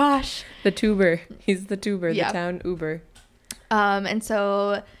 Oh gosh. The tuber. He's the tuber, Yeah. the town Uber. And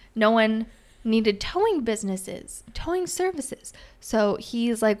so no one needed towing services. So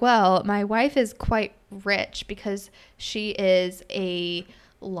he's like, well, my wife is quite rich because she is a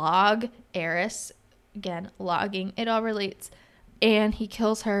log heiress. Again, logging, it all relates. And he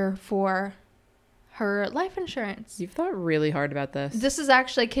kills her for her life insurance. You've thought really hard about this. This is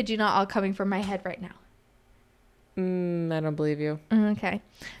actually, kid you not, all coming from my head right now. I don't believe you. Okay.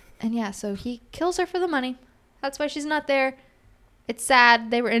 And yeah, so he kills her for the money. That's why she's not there. It's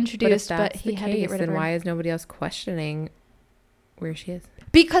sad. They were introduced, but he had to get rid of her. Then why is nobody else questioning where she is?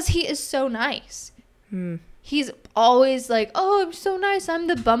 Because he is so nice. He's always like, oh, I'm so nice. I'm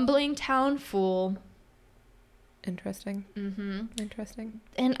the bumbling town fool. Interesting. Interesting.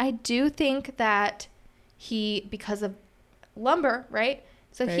 And I do think that he, because of lumber, right?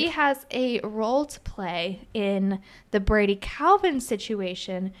 So he Right. has a role to play in the Brady Calvin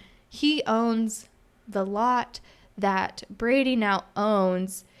situation. He owns the lot that Brady now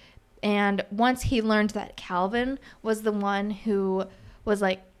owns. And once he learned that Calvin was the one who was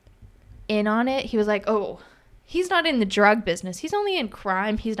like in on it, he was like, oh, he's not in the drug business. He's only in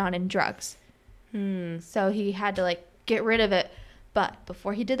crime. He's not in drugs. So he had to like get rid of it. But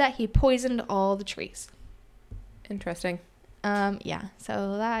before he did that, he poisoned all the trees. Interesting. Yeah.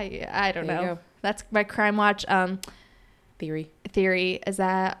 So that, I don't There you know. go. That's my crime watch Theory. is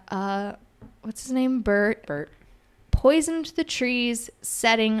that what's his name? Bert poisoned the trees,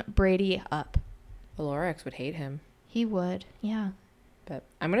 setting Brady up. The Lorax would hate him. He would. Yeah. But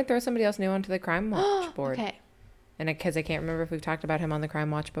I'm going to throw somebody else new onto the crime watch board. Okay. And because I can't remember if we've talked about him on the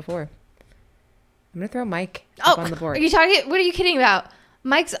crime watch before. I'm going to throw Mike up on the board. Are you talking? What are you kidding about?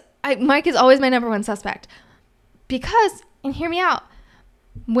 Mike is always my number one suspect. Because, and hear me out,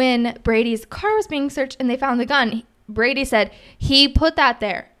 when Brady's car was being searched and they found the gun, Brady said he put that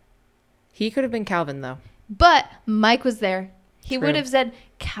there. He could have been Calvin, though. But Mike was there. He True. would have said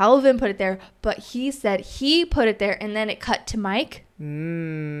Calvin put it there, but he said he put it there, and then it cut to Mike.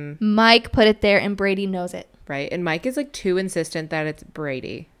 Mike put it there, and Brady knows it. Right. And Mike is like too insistent that it's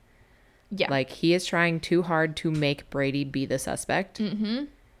Brady. Yeah. Like he is trying too hard to make Brady be the suspect.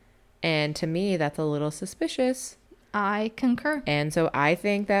 And to me, that's a little suspicious. I concur. And so I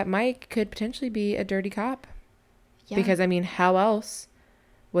think that Mike could potentially be a dirty cop. Yeah. Because, I mean, how else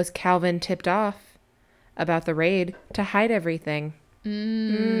was Calvin tipped off about the raid to hide everything?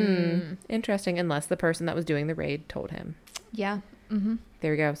 Interesting. Unless the person that was doing the raid told him. Yeah.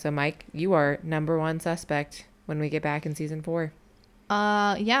 There we go. So, Mike, you are number one suspect when we get back in season 4.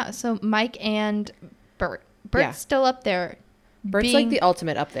 Yeah. So Mike and Bert. Bert's Yeah. still up there. Bert's like the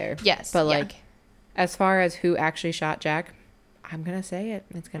ultimate up there. Yes. But yeah. like, as far as who actually shot Jack, I'm gonna say it.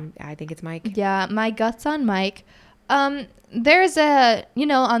 I think it's Mike. Yeah, my guts on Mike. There's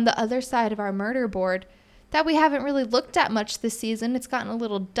on the other side of our murder board that we haven't really looked at much this season. It's gotten a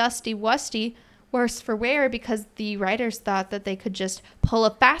little dusty-wusty, worse for wear, because the writers thought that they could just pull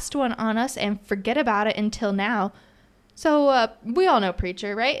a fast one on us and forget about it until now. So we all know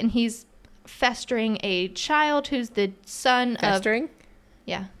Preacher, right? And he's festering a child who's the son Festering? of...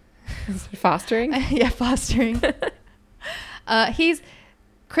 Yeah. Fostering? Yeah, fostering. He's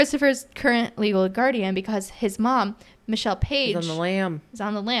Christopher's current legal guardian because his mom, Michelle Page, He's on the lam. is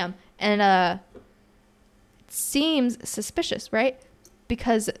on the lam. And it seems suspicious, right?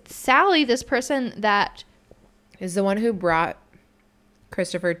 Because Sally, this person that... Is the one who brought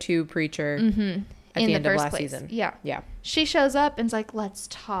Christopher to Preacher at the end of last season. Yeah. Yeah. She shows up and's like, let's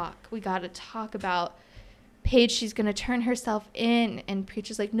talk. We got to talk about Paige. She's going to turn herself in. And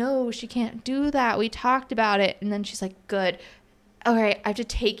Preacher's like, no, she can't do that. We talked about it. And then she's like, good. All right, I have to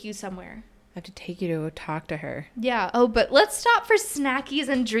take you somewhere. I have to take you to talk to her. Yeah. Oh, but let's stop for snackies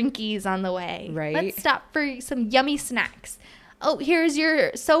and drinkies on the way. Right. Let's stop for some yummy snacks. Oh, here's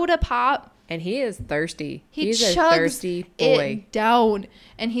your soda pop. And he is thirsty. He's a chugs thirsty boy. it down.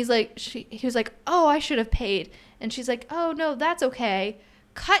 And he was like, oh, I should have paid. And she's like, oh, no, that's okay.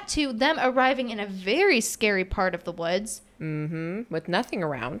 Cut to them arriving in a very scary part of the woods. With nothing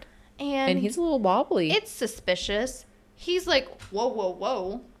around. And he's a little wobbly. It's suspicious. He's like, whoa, whoa,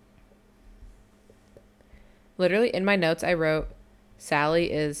 whoa. Literally, in my notes, I wrote,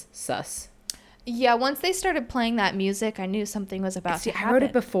 Sally is sus. Yeah, once they started playing that music, I knew something was about to happen. I wrote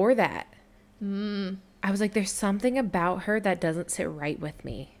it before that. I was like, there's something about her that doesn't sit right with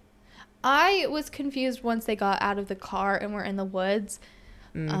me. I was confused once they got out of the car and were in the woods.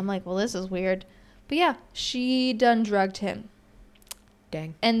 I'm like, well, this is weird. But yeah, she done drugged him.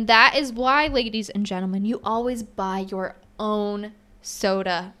 Dang. And that is why, ladies and gentlemen, you always buy your own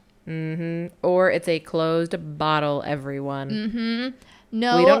soda. Or it's a closed bottle, everyone.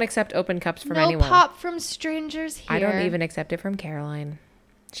 No, we don't accept open cups from anyone. No pop from strangers here. I don't even accept it from Caroline.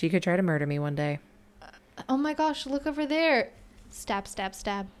 She could try to murder me one day. Oh my gosh, look over there. Stab, stab,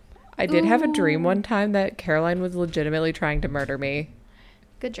 stab. I did have a dream one time that Caroline was legitimately trying to murder me.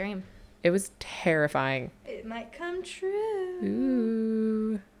 Good dream. It was terrifying. It might come true.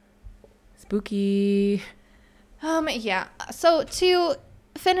 Ooh. Spooky. Yeah. So to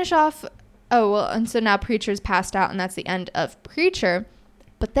finish off, and so now Preacher's passed out, and that's the end of Preacher.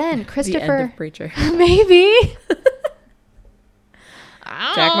 But then Christopher. The end of Preacher. Maybe.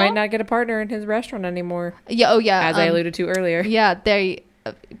 Jack might not get a partner in his restaurant anymore. Yeah. Oh yeah. As I alluded to earlier. Yeah.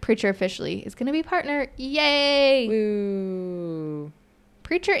 Preacher officially is going to be partner. Yay. Woo.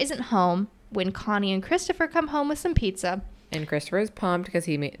 Preacher isn't home when Connie and Christopher come home with some pizza. And Christopher is pumped because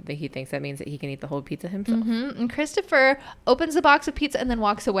he thinks that means that he can eat the whole pizza himself. And Christopher opens a box of pizza and then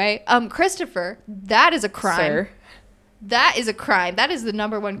walks away. Christopher, that is a crime. Sir. That is a crime. That is the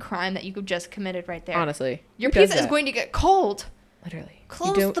number one crime that you just committed right there. Honestly. Your pizza is going to get cold. Literally.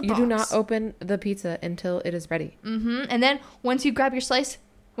 Close the box. You do not open the pizza until it is ready. And then once you grab your slice,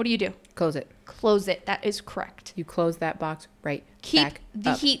 what do? Close it. Close it. That is correct. You close that box right Keep back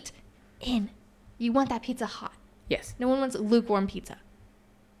the up. heat in. You want that pizza hot. Yes. No one wants lukewarm pizza.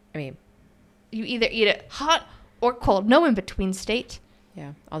 I mean. You either eat it hot or cold. No in between state.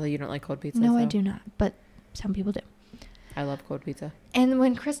 Yeah. Although you don't like cold pizza. No, I do not. But some people do. I love cold pizza. And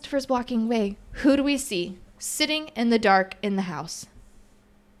when Christopher's walking away, who do we see sitting in the dark in the house?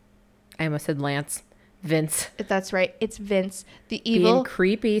 I almost said Lance. Vince. That's right. It's Vince. The evil. Being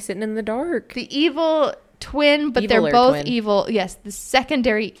creepy, sitting in the dark. The evil twin, but they're Eviler both twin. evil. Yes, the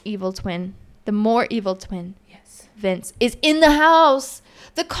secondary evil twin. The more evil twin. Yes. Vince is in the house.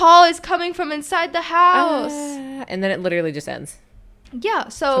 The call is coming from inside the house. And then it literally just ends. Yeah,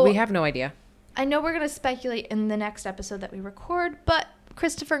 So we have no idea. I know we're going to speculate in the next episode that we record, but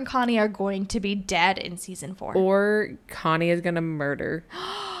Christopher and Connie are going to be dead in season 4. Or Connie is going to murder.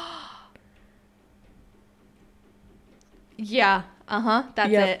 Yeah.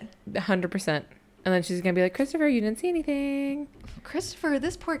 That's it. 100%. And then she's going to be like, Christopher, you didn't see anything. Christopher,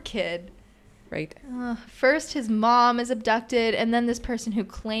 this poor kid. Right. First, his mom is abducted, and then this person who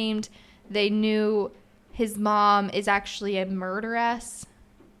claimed they knew his mom is actually a murderess.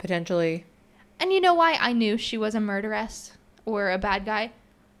 Potentially. And you know why I knew she was a murderess or a bad guy?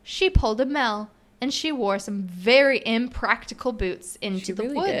 She pulled a Mel, and she wore some very impractical boots into the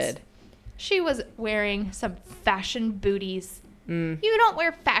woods. Did. She was wearing some fashion booties. You don't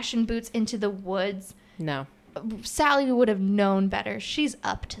wear fashion boots into the woods. No. Sally would have known better. She's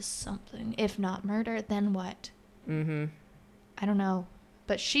up to something. If not murder, then what? I don't know.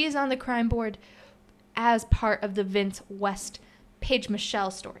 But she's on the crime board as part of the Vince West Paige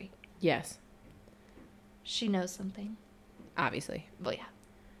Michelle story. Yes. She knows something. Obviously. Well, yeah.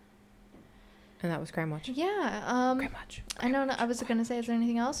 And that was Crime Watch. Yeah. Crime Watch. I don't know. I was going to say, is there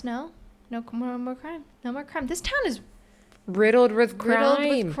anything else? No? No more crime. No more crime. This town is Riddled with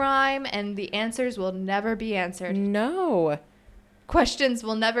crime. And the answers will never be answered. No. Questions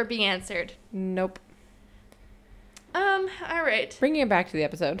will never be answered. Nope. All right. Bringing it back to the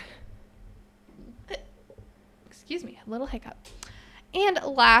episode. Excuse me, a little hiccup. And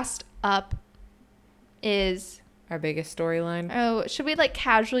last up is our biggest storyline. Oh, should we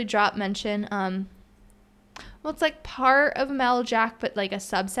casually drop mention? Well, it's part of Mel Jack, but a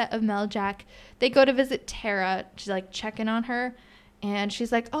subset of Mel Jack. They go to visit Tara. She's checking on her, and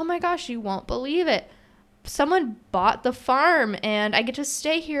she's like, "Oh my gosh, you won't believe it! Someone bought the farm, and I get to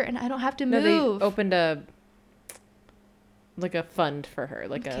stay here, and I don't have to move." No, they opened a fund for her.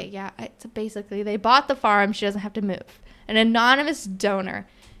 It's basically they bought the farm. She doesn't have to move. An anonymous donor.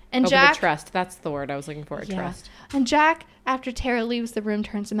 And Open Jack, a trust. That's the word I was looking for. A trust. And Jack, after Tara leaves the room,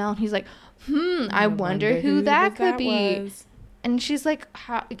 turns to Mel, and he's like, I wonder who that could be. Was. And she's like,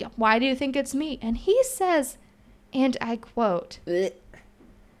 why do you think it's me? And he says, and I quote,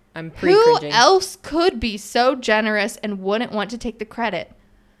 I'm pre-cringing. Who else could be so generous and wouldn't want to take the credit?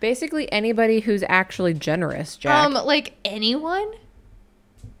 Basically anybody who's actually generous, Jack. Anyone?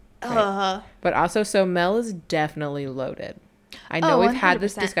 Right. But also, so Mel is definitely loaded. I know we've had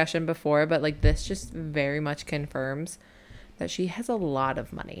this discussion before, but this just very much confirms that she has a lot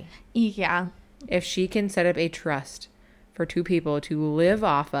of money. Yeah. If she can set up a trust for 2 people to live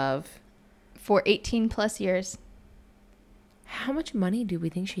off of for 18 plus years. How much money do we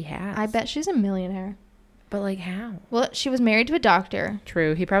think she has? I bet she's a millionaire. But, like, how? Well, she was married to a doctor.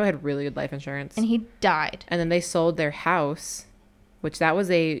 True. He probably had really good life insurance. And he died. And then they sold their house, which that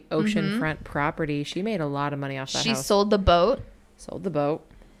was a oceanfront property. She made a lot of money off that house. She sold the boat. Sold the boat.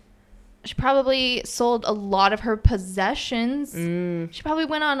 She probably sold a lot of her possessions. She probably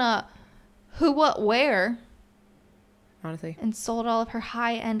went on a who, what, where. Honestly. And sold all of her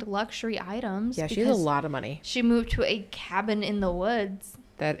high-end luxury items. Yeah, she has a lot of money. She moved to a cabin in the woods.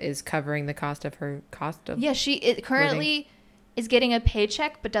 That is covering the cost of her Yeah, she currently is getting a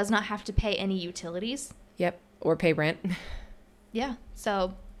paycheck but does not have to pay any utilities. Yep, or pay rent. Yeah,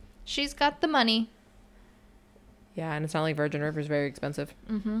 so she's got the money. Yeah, and it's not like Virgin River is very expensive.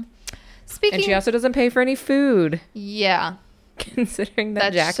 Mm-hmm. And she also doesn't pay for any food. Yeah. Considering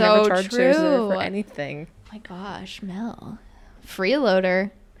that That's Jack so never charged her true. for anything. Oh my gosh, Mel. Freeloader.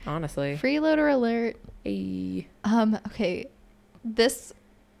 Honestly. Freeloader alert. Hey. Okay. This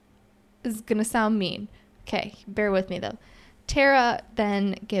is going to sound mean. Okay, bear with me though. Tara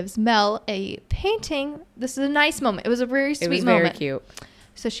then gives Mel a painting. This is a nice moment. It was a very sweet moment. It was very cute.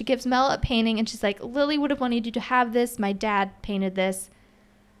 So she gives Mel a painting and she's like, Lily would have wanted you to have this. My dad painted this.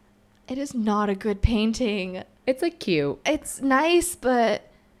 It is not a good painting. It's like cute. It's nice, but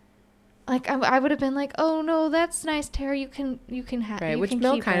like I would have been like, oh no, that's nice, Tara. You can have right, which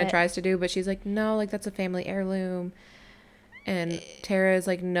Mel kind of tries to do, but she's like, no, like that's a family heirloom. And Tara is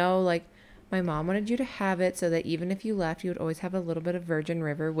like, no, like my mom wanted you to have it so that even if you left, you would always have a little bit of Virgin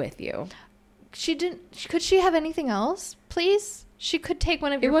River with you. She didn't. Could she have anything else, please? She could take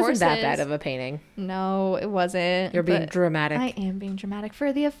one of your horses. It wasn't that bad of a painting. No, it wasn't. You're being dramatic. I am being dramatic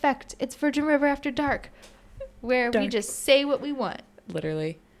for the effect. It's Virgin River After Dark, where we just say what we want.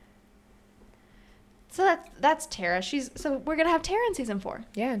 Literally. So that's Tara. So we're gonna have Tara in season 4.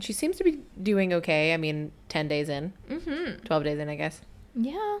 Yeah, and she seems to be doing okay. I mean, 10 days in. 12 days in, I guess.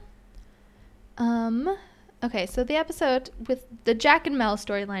 Yeah. Okay, so the episode with the Jack and Mel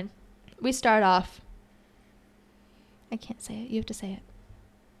storyline, we start off. I can't say it. You have to say it.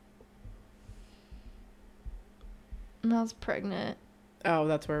 Mel's pregnant. Oh,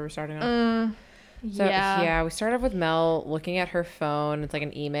 that's where we're starting off. So, yeah, we start off with Mel looking at her phone. It's like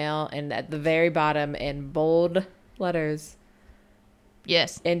an email, and at the very bottom in bold letters,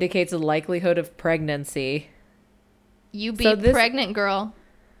 yes, indicates a likelihood of pregnancy. You be pregnant, girl.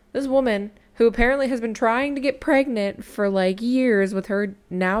 This woman, who apparently has been trying to get pregnant for like years with her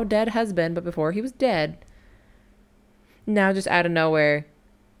now dead husband, but before he was dead, now just out of nowhere,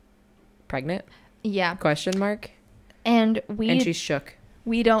 pregnant? Yeah. Question mark. And she's shook.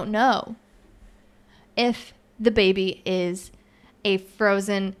 We don't know if the baby is a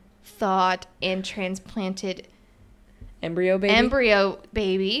frozen, thawed, and transplanted embryo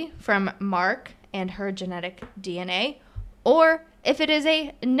baby from Mark and her genetic DNA, or if it is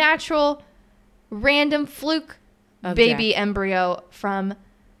a natural, random fluke baby embryo from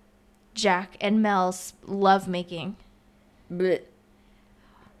Jack and Mel's lovemaking. Blech.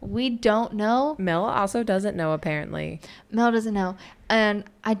 We don't know. Mel also doesn't know, apparently. Mel doesn't know. And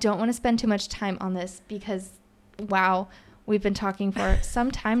I don't want to spend too much time on this because, wow, we've been talking for some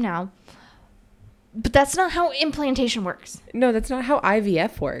time now. But that's not how implantation works. No, that's not how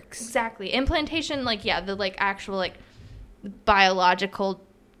IVF works. Exactly. Implantation, the actual, biological,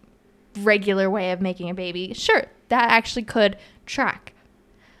 regular way of making a baby. Sure, that actually could track.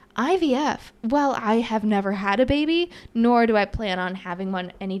 IVF, well, I have never had a baby, nor do I plan on having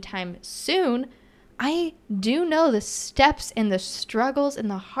one anytime soon. I do know the steps and the struggles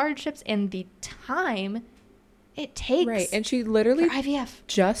and the hardships and the time it takes. Right, and she literally for IVF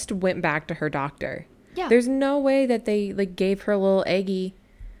just went back to her doctor. Yeah. There's no way that they gave her a little eggie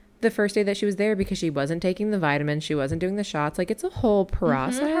the first day that she was there because she wasn't taking the vitamins, she wasn't doing the shots. It's a whole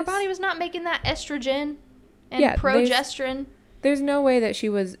process. Her body was not making that estrogen and progesterone. There's no way that she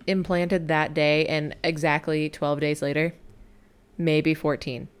was implanted that day and exactly 12 days later, maybe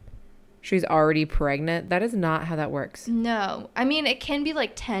 14. She's already pregnant. That is not how that works. No. I mean, it can be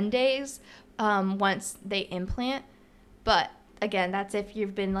 10 days once they implant. But again, that's if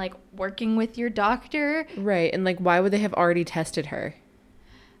you've been working with your doctor. Right. And why would they have already tested her?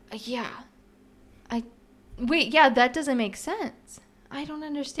 Yeah. Wait, yeah, that doesn't make sense. I don't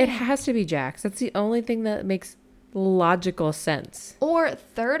understand. It has to be Jax. That's the only thing that makes logical sense. Or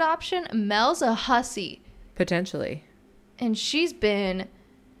third option, Mel's a hussy. Potentially. And she's been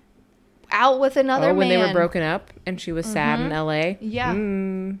out with another man. When they were broken up and she was sad in LA. Yeah.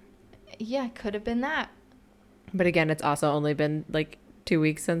 Yeah, could have been that. But again, it's also only been 2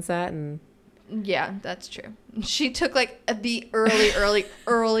 weeks since that, and yeah, that's true. She took the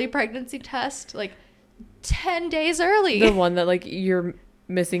early pregnancy test 10 days early. The one that your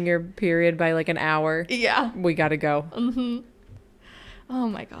missing your period by like an hour. Yeah. We gotta go. Mm-hmm. Oh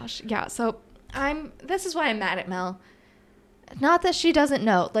my gosh. Yeah. So this is why I'm mad at Mel. Not that she doesn't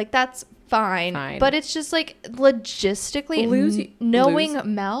know. Like, that's fine. But it's just like logistically knowing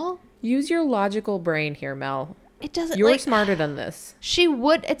Mel. Use your logical brain here, Mel. It doesn't. You're smarter than this. She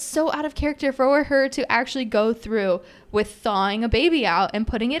would. It's so out of character for her to actually go through with thawing a baby out and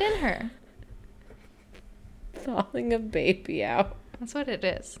putting it in her. Thawing a baby out. That's what it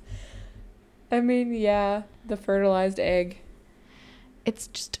is. I mean, yeah, the fertilized egg. It's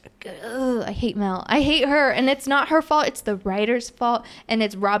just, I hate Mel. I hate her, and it's not her fault. It's the writer's fault, and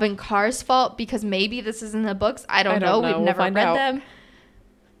it's Robin Carr's fault because maybe this is in the books. I don't know. We've never read them.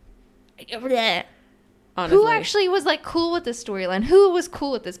 Honestly. Who actually was like cool with this storyline? Who was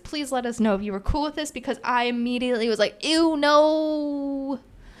cool with this? Please let us know if you were cool with this, because I immediately was like, ew, no,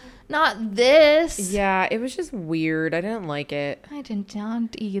 not this. Yeah, it was just weird. I didn't like it. I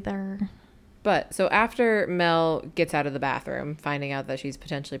didn't either. But so after Mel gets out of the bathroom, finding out that she's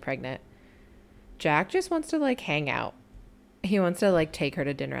potentially pregnant, Jack just wants to like hang out. He wants to like take her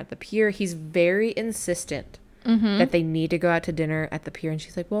to dinner at the pier. He's very insistent that they need to go out to dinner at the pier. And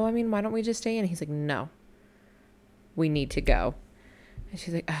she's like, well, I mean, why don't we just stay in? And he's like, no, we need to go. And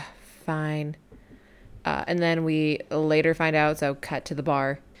she's like, fine. And then we later find out, so cut to the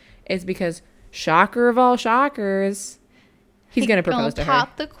bar, it's because, shocker of all shockers, he's going to propose to her.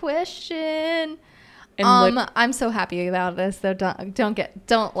 Pop the question. I'm so happy about this, though.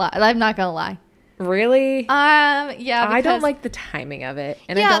 Don't lie. I'm not going to lie. Really? Yeah. I don't like the timing of it,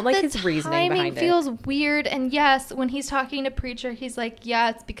 and I don't like his reasoning behind it. The timing feels weird, and yes, when he's talking to Preacher, he's like,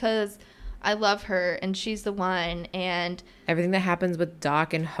 yeah, it's because I love her, and she's the one, and everything that happens with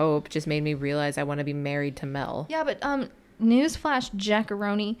Doc and Hope just made me realize I want to be married to Mel. Yeah, but newsflash,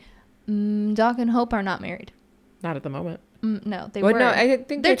 Jackaroni, Doc and Hope are not married. Not at the moment. No, they were. No, I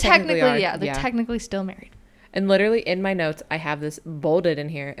think they're technically they're technically still married. And literally in my notes, I have this bolded in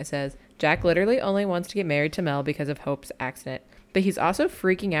here. It says, Jack literally only wants to get married to Mel because of Hope's accident, but he's also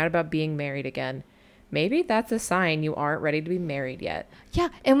freaking out about being married again. Maybe that's a sign you aren't ready to be married yet. Yeah,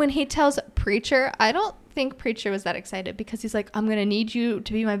 and when he tells Preacher, I don't think Preacher was that excited, because he's like, I'm going to need you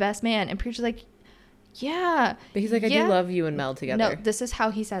to be my best man. And Preacher's like, yeah. But he's like, I do love you and Mel together. No, this is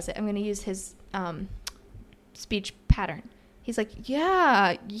how he says it. I'm going to use his speech pattern. He's like,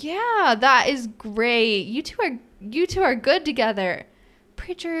 yeah, that is great. You two are good together.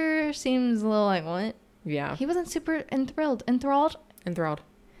 Preacher seems a little like, what? Yeah. He wasn't super enthralled.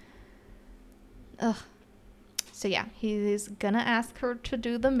 Ugh. So yeah, he's gonna ask her to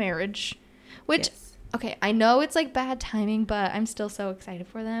do the marriage, which, okay, I know it's like bad timing, but I'm still so excited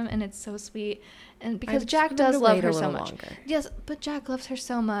for them, and it's so sweet. And because Jack does love her so much. Yes, but Jack loves her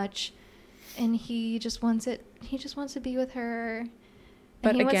so much, and he just wants it. He just wants to be with her,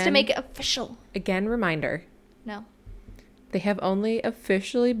 and he wants to make it official. Again, reminder. No. They have only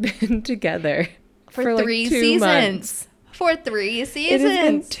officially been together for 3 seasons. Months. For 3 seasons. It has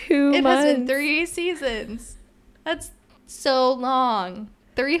been 2 months. It has been 3 seasons. That's so long.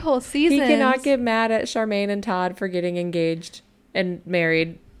 3 whole seasons. He cannot get mad at Charmaine and Todd for getting engaged and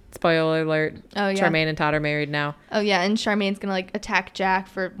married. Spoiler alert. Oh, yeah. Charmaine and Todd are married now. Oh, yeah. And Charmaine's going to like attack Jack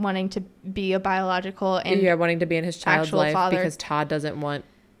for wanting to be a biological and wanting to be in his child's life father. Because Todd doesn't want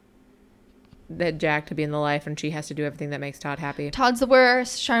that Jack to be in the life, and she has to do everything that makes Todd happy. Todd's the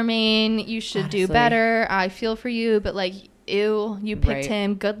worst. Charmaine, you should do better. I feel for you, but like, ew, you picked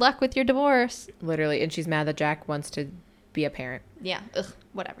him. Good luck with your divorce. Literally. And she's mad that Jack wants to be a parent. Yeah. Ugh,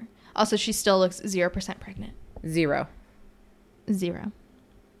 whatever. Also, she still looks 0% pregnant. 0.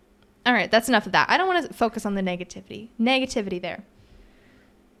 All right, that's enough of that. I don't want to focus on the negativity there.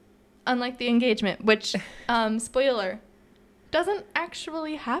 Unlike the engagement, which spoiler, doesn't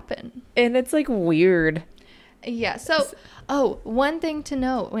actually happen. And it's like weird. Yeah. So, one thing to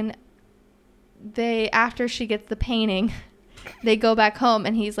note, when after she gets the painting, they go back home,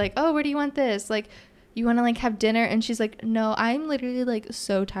 and he's like, oh, where do you want this? Like, you want to like have dinner? And she's like, no, I'm literally like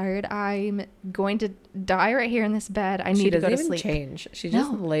so tired. I'm going to die right here in this bed. I need to go to sleep. She doesn't even change. She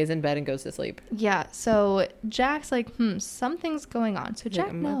just lays in bed and goes to sleep. Yeah. So Jack's like, something's going on. So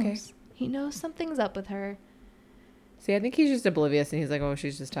Jack knows. Okay. He knows something's up with her. See, I think he's just oblivious, and he's like, oh,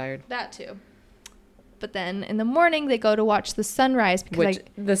 she's just tired. That too. But then in the morning, they go to watch the sunrise. Because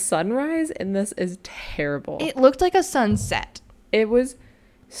the sunrise in this is terrible. It looked like a sunset. It was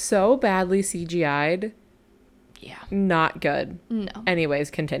so badly CGI'd. Yeah. Not good. No.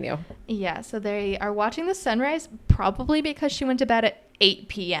 Anyways, continue. Yeah, so they are watching the sunrise, probably because she went to bed at 8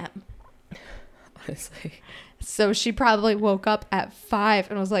 p.m. Honestly. So she probably woke up at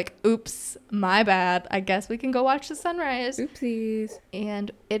 5 and was like, oops, my bad. I guess we can go watch the sunrise. Oopsies.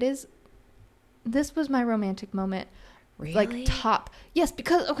 And this was my romantic moment. Really? Like top. Yes,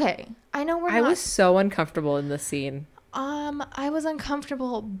 because, okay, I know I was so uncomfortable in this scene. I was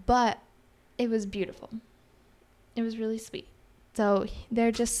uncomfortable, but it was beautiful. It was really sweet. So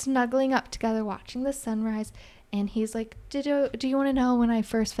they're just snuggling up together watching the sunrise. And he's like, do you want to know when I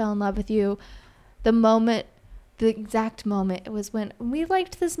first fell in love with you? The exact moment, it was when we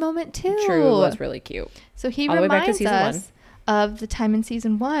liked this moment too. True, it was really cute. So he all the way back to reminds season us of the time in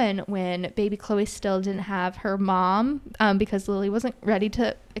season 1 when baby Chloe still didn't have her mom because Lily wasn't ready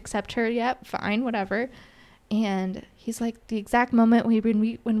to accept her yet. Fine, whatever. And he's like, the exact moment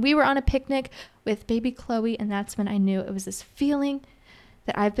when we were on a picnic with baby Chloe, and that's when I knew it was this feeling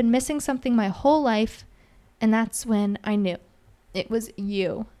that I've been missing something my whole life, and that's when I knew it was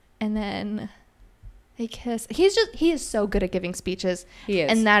you. And then they kiss. He is so good at giving speeches. He is.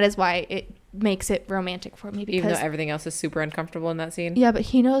 And that is why it makes it romantic for me. Because, even though everything else is super uncomfortable in that scene. Yeah, but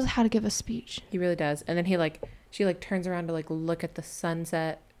he knows how to give a speech. He really does. And then she turns around to look at the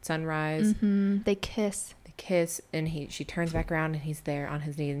sunrise. Mm-hmm. They kiss. And she turns back around and he's there on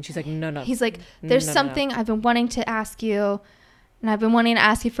his knees and she's like, no. He's like, there's something I've been wanting to ask you, and I've been wanting to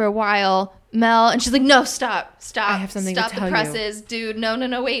ask you for a while, Mel. And she's like, no, stop. I have something to tell you. Stop the presses, dude.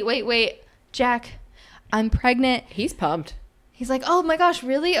 No, wait. Jack, I'm pregnant. He's pumped. He's like, oh my gosh,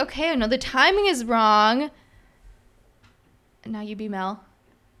 really? Okay, I know the timing is wrong. And now you be Mel.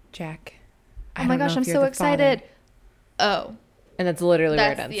 Jack. Oh my gosh, I'm so excited. Oh. And that's literally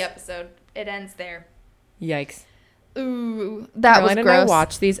where it ends. That's the episode. It ends there. Yikes. Ooh, that Caroline was gross. and I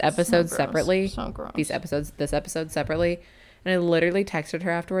watched these episodes separately. So gross. This episode separately. And I literally texted her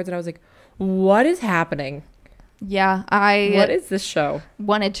afterwards and I was like, what is happening? Yeah, what is this show?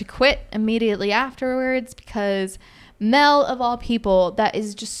 Wanted to quit immediately afterwards because Mel, of all people, that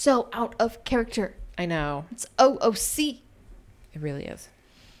is just so out of character. I know. It's OOC. It really is.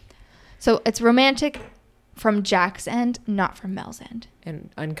 So it's romantic from Jack's end, not from Mel's end. And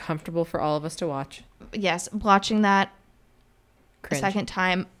uncomfortable for all of us to watch. Yes, watching that Cringe. a second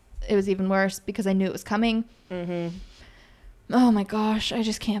time, it was even worse because I knew it was coming. Mm-hmm. Oh my gosh, I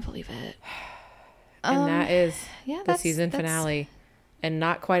just can't believe it. And that is the season finale. And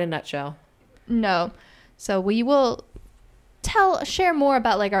not quite a nutshell. No. So we will share more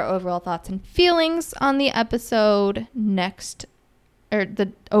about our overall thoughts and feelings on the episode next, or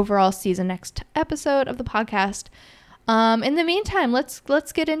the overall season next episode of the podcast. In the meantime,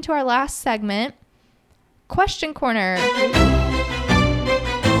 let's get into our last segment, Question Corner.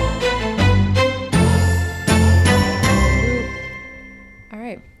 All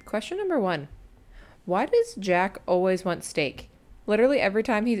right. Question number 1. Why does Jack always want steak? Literally every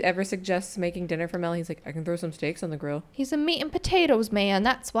time he ever suggests making dinner for Mel, he's like, I can throw some steaks on the grill. He's a meat and potatoes man.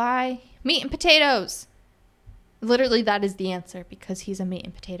 That's why. Meat and potatoes. Literally, that is the answer, because he's a meat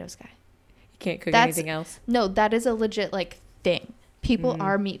and potatoes guy. He can't cook anything else? No, that is a legit thing. People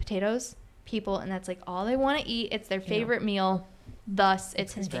are meat potatoes people, and that's all they want to eat. It's their favorite meal. Thus,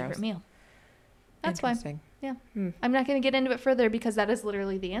 it's his favorite meal. That's why. Yeah. I'm not going to get into it further because that is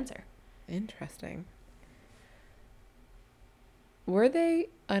literally the answer. Interesting. Were they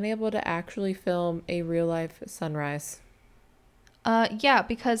unable to actually film a real life sunrise? Yeah,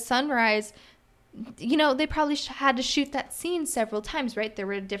 because sunrise, they probably had to shoot that scene several times, right? There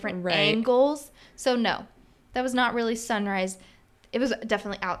were different angles. So no, that was not really sunrise. It was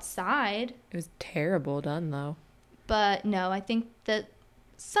definitely outside. It was terrible done though. But no, I think the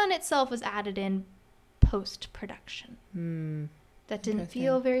sun itself was added in post-production. That didn't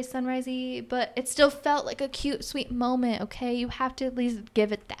feel very sunrisey, but it still felt like a cute, sweet moment, okay? You have to at least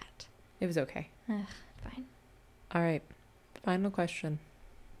give it that. It was okay. Fine. All right. Final question.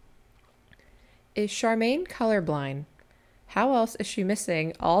 Is Charmaine colorblind? How else is she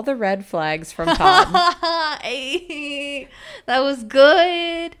missing all the red flags from Todd? Hey, that was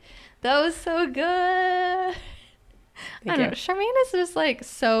good. That was so good. I don't know. Charmaine is just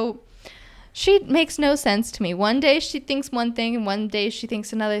so... She makes no sense to me. One day she thinks one thing and one day she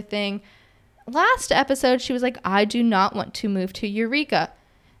thinks another thing. Last episode, she was like, I do not want to move to Eureka.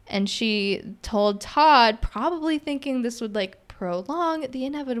 And she told Todd, probably thinking this would prolong the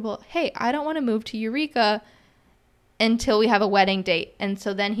inevitable, hey, I don't want to move to Eureka until we have a wedding date. And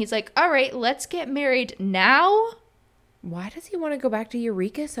so then he's like, all right, let's get married now. Why does he want to go back to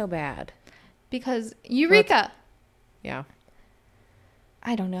Eureka so bad? Because Eureka. Yeah.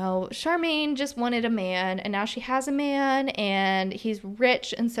 I don't know. Charmaine just wanted a man, and now she has a man, and he's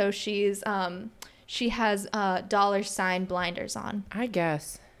rich, and so she has $sign blinders on. I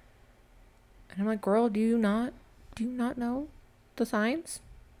guess. And I'm like, girl, do you not know the signs?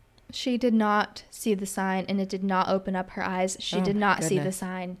 She did not see the sign, and it did not open up her eyes. She did not see the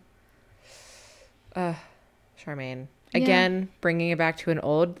sign. Charmaine. Again, bringing it back to an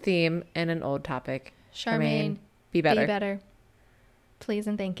old theme and an old topic. Charmaine, be better. Be better. Please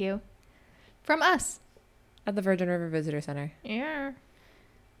and thank you. From us. At the Virgin River Visitor Center. Yeah.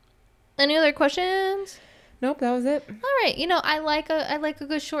 Any other questions? Nope, that was it. All right. You know, I like a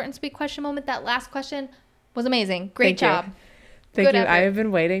good short and sweet question moment. That last question was amazing. Great job. Thank you. I have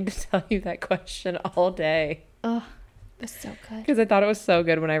been waiting to tell you that question all day. Oh, that's so good. Because I thought it was so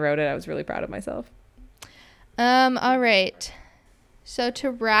good when I wrote it. I was really proud of myself. All right. So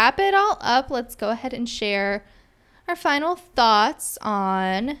to wrap it all up, let's go ahead and share our final thoughts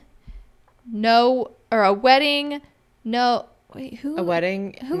on a wedding, a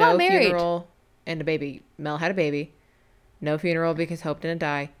wedding, who got no married? Funeral, and a baby. Mel had a baby. No funeral because Hope didn't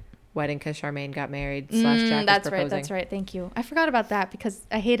die. Wedding because Charmaine got married / Jack was proposing. That's right. Thank you. I forgot about that because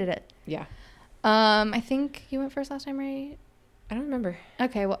I hated it. Yeah. I think you went first last time, right? I don't remember.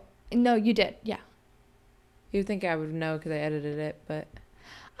 Okay, well, no, you did. Yeah. You'd think I would know because I edited it, but...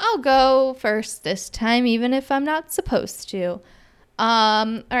 I'll go first this time, even if I'm not supposed to. All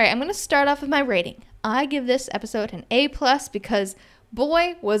right, I'm going to start off with my rating. I give this episode an A+ because,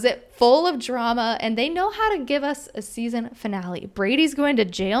 boy, was it full of drama, and they know how to give us a season finale. Brady's going to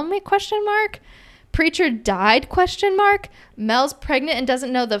jail, ? Preacher died, ? Mel's pregnant and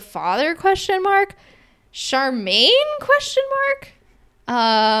doesn't know the father, ? Charmaine, ?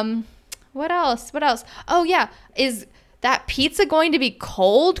 What else? Oh, yeah. Is that pizza going to be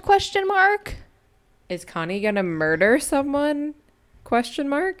cold, ? Is Connie going to murder someone, ?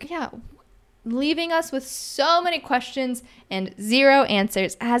 Yeah. Leaving us with so many questions and zero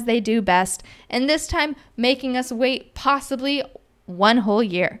answers, as they do best. And this time, making us wait possibly 1 whole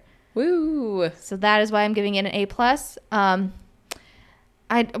year. Woo! So that is why I'm giving it an A+.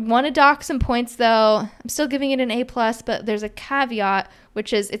 I want to dock some points, though. I'm still giving it an A+, but there's a caveat,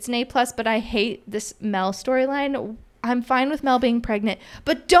 which is it's an A+, but I hate this Mel storyline. I'm fine with Mel being pregnant,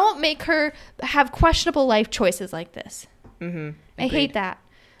 but don't make her have questionable life choices like this. Mm-hmm. I hate that.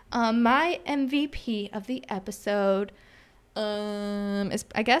 My MVP of the episode is,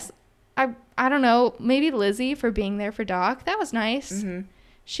 I guess, I don't know, maybe Lizzie for being there for Doc. That was nice. Mm-hmm.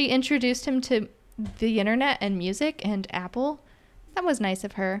 She introduced him to the internet and music and Apple. That was nice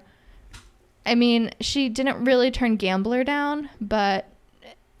of her. I mean, she didn't really turn Gambler down, but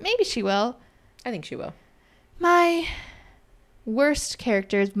maybe she will. I think she will. My worst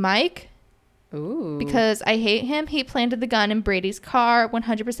character is Mike. Ooh. Because I hate him. He planted the gun in Brady's car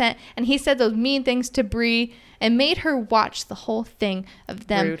 100%. And he said those mean things to Bree and made her watch the whole thing of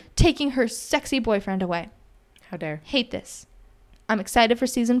them taking her sexy boyfriend away. How dare. Hate this. I'm excited for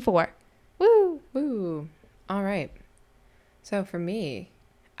season 4. Woo. Woo. All right. So for me,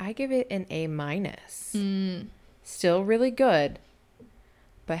 I give it an A-. Still really good,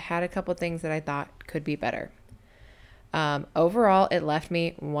 but had a couple things that I thought could be better. Overall, it left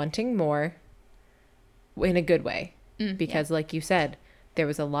me wanting more in a good way. Because like you said, there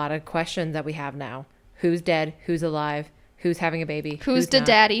was a lot of questions that we have now. Who's dead? Who's alive? Who's having a baby? Who's the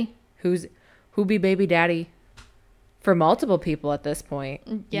daddy? Who be baby daddy? For multiple people at this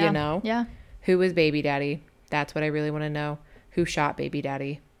point, yeah. You know? Yeah. Who is baby daddy? That's what I really want to know. Who shot baby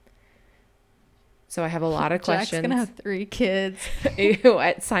daddy? So I have a lot of questions. Jack's gonna have 3 kids. Ew,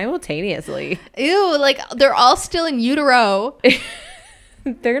 simultaneously. Ew, like they're all still in utero.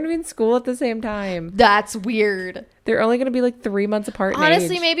 They're gonna be in school at the same time. That's weird. They're only gonna be like 3 months apart.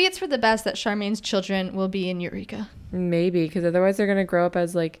 Honestly, maybe it's for the best that Charmaine's children will be in Eureka. Maybe, because otherwise they're gonna grow up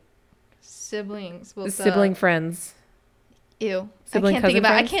as like siblings. Sibling friends. Ew. Sibling I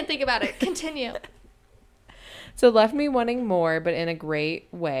can't think about it. Continue. So it left me wanting more, but in a great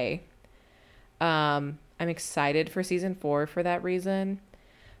way. I'm excited for season 4 for that reason.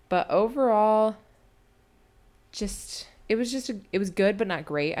 But overall, it was good, but not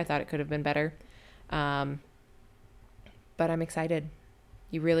great. I thought it could have been better. But I'm excited.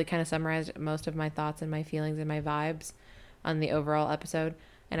 You really kind of summarized most of my thoughts and my feelings and my vibes on the overall episode.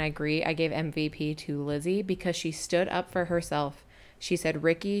 And I agree. I gave MVP to Lizzie because she stood up for herself. She said,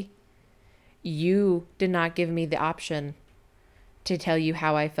 Ricky, you did not give me the option to tell you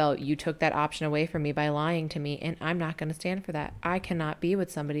how I felt. You took that option away from me by lying to me, and I'm not going to stand for that. I cannot be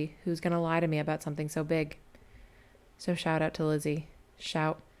with somebody who's going to lie to me about something so big. So shout out to Lizzie.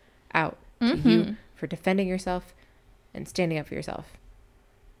 Shout out to you for defending yourself and standing up for yourself.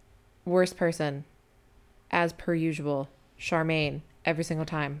 Worst person, as per usual, Charmaine, every single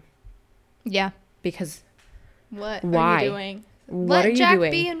time. Yeah. Because what why? are you doing? What are you Jack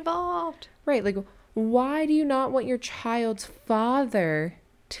doing? be involved. Right. Like, why do you not want your child's father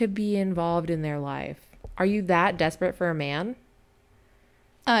to be involved in their life? Are you that desperate for a man?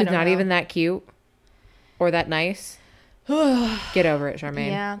 I don't not know. even that cute or that nice? Get over it, Charmaine.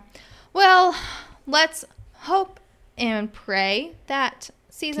 Yeah. Well, let's hope and pray that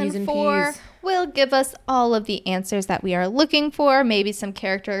season 4 will give us all of the answers that we are looking for. Maybe some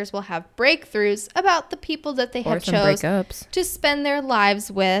characters will have breakthroughs about the people that they have chose to spend their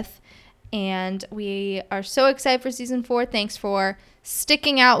lives with. And we are so excited for season 4. Thanks for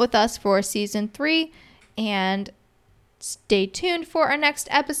sticking out with us for season 3. And stay tuned for our next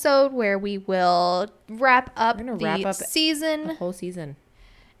episode where we will wrap up season. The whole season.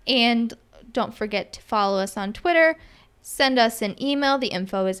 And don't forget to follow us on Twitter. Send us an email. The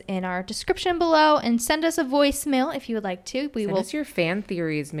info is in our description below. And send us a voicemail if you would like to. Send us your fan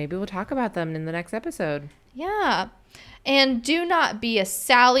theories. Maybe we'll talk about them in the next episode. Yeah. And do not be a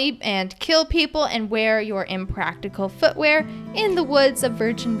Sally and kill people and wear your impractical footwear in the woods of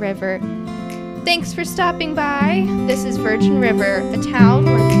Virgin River. Thanks for stopping by. This is Virgin River, a town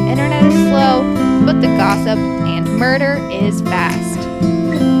where the internet is slow, but the gossip and murder is fast.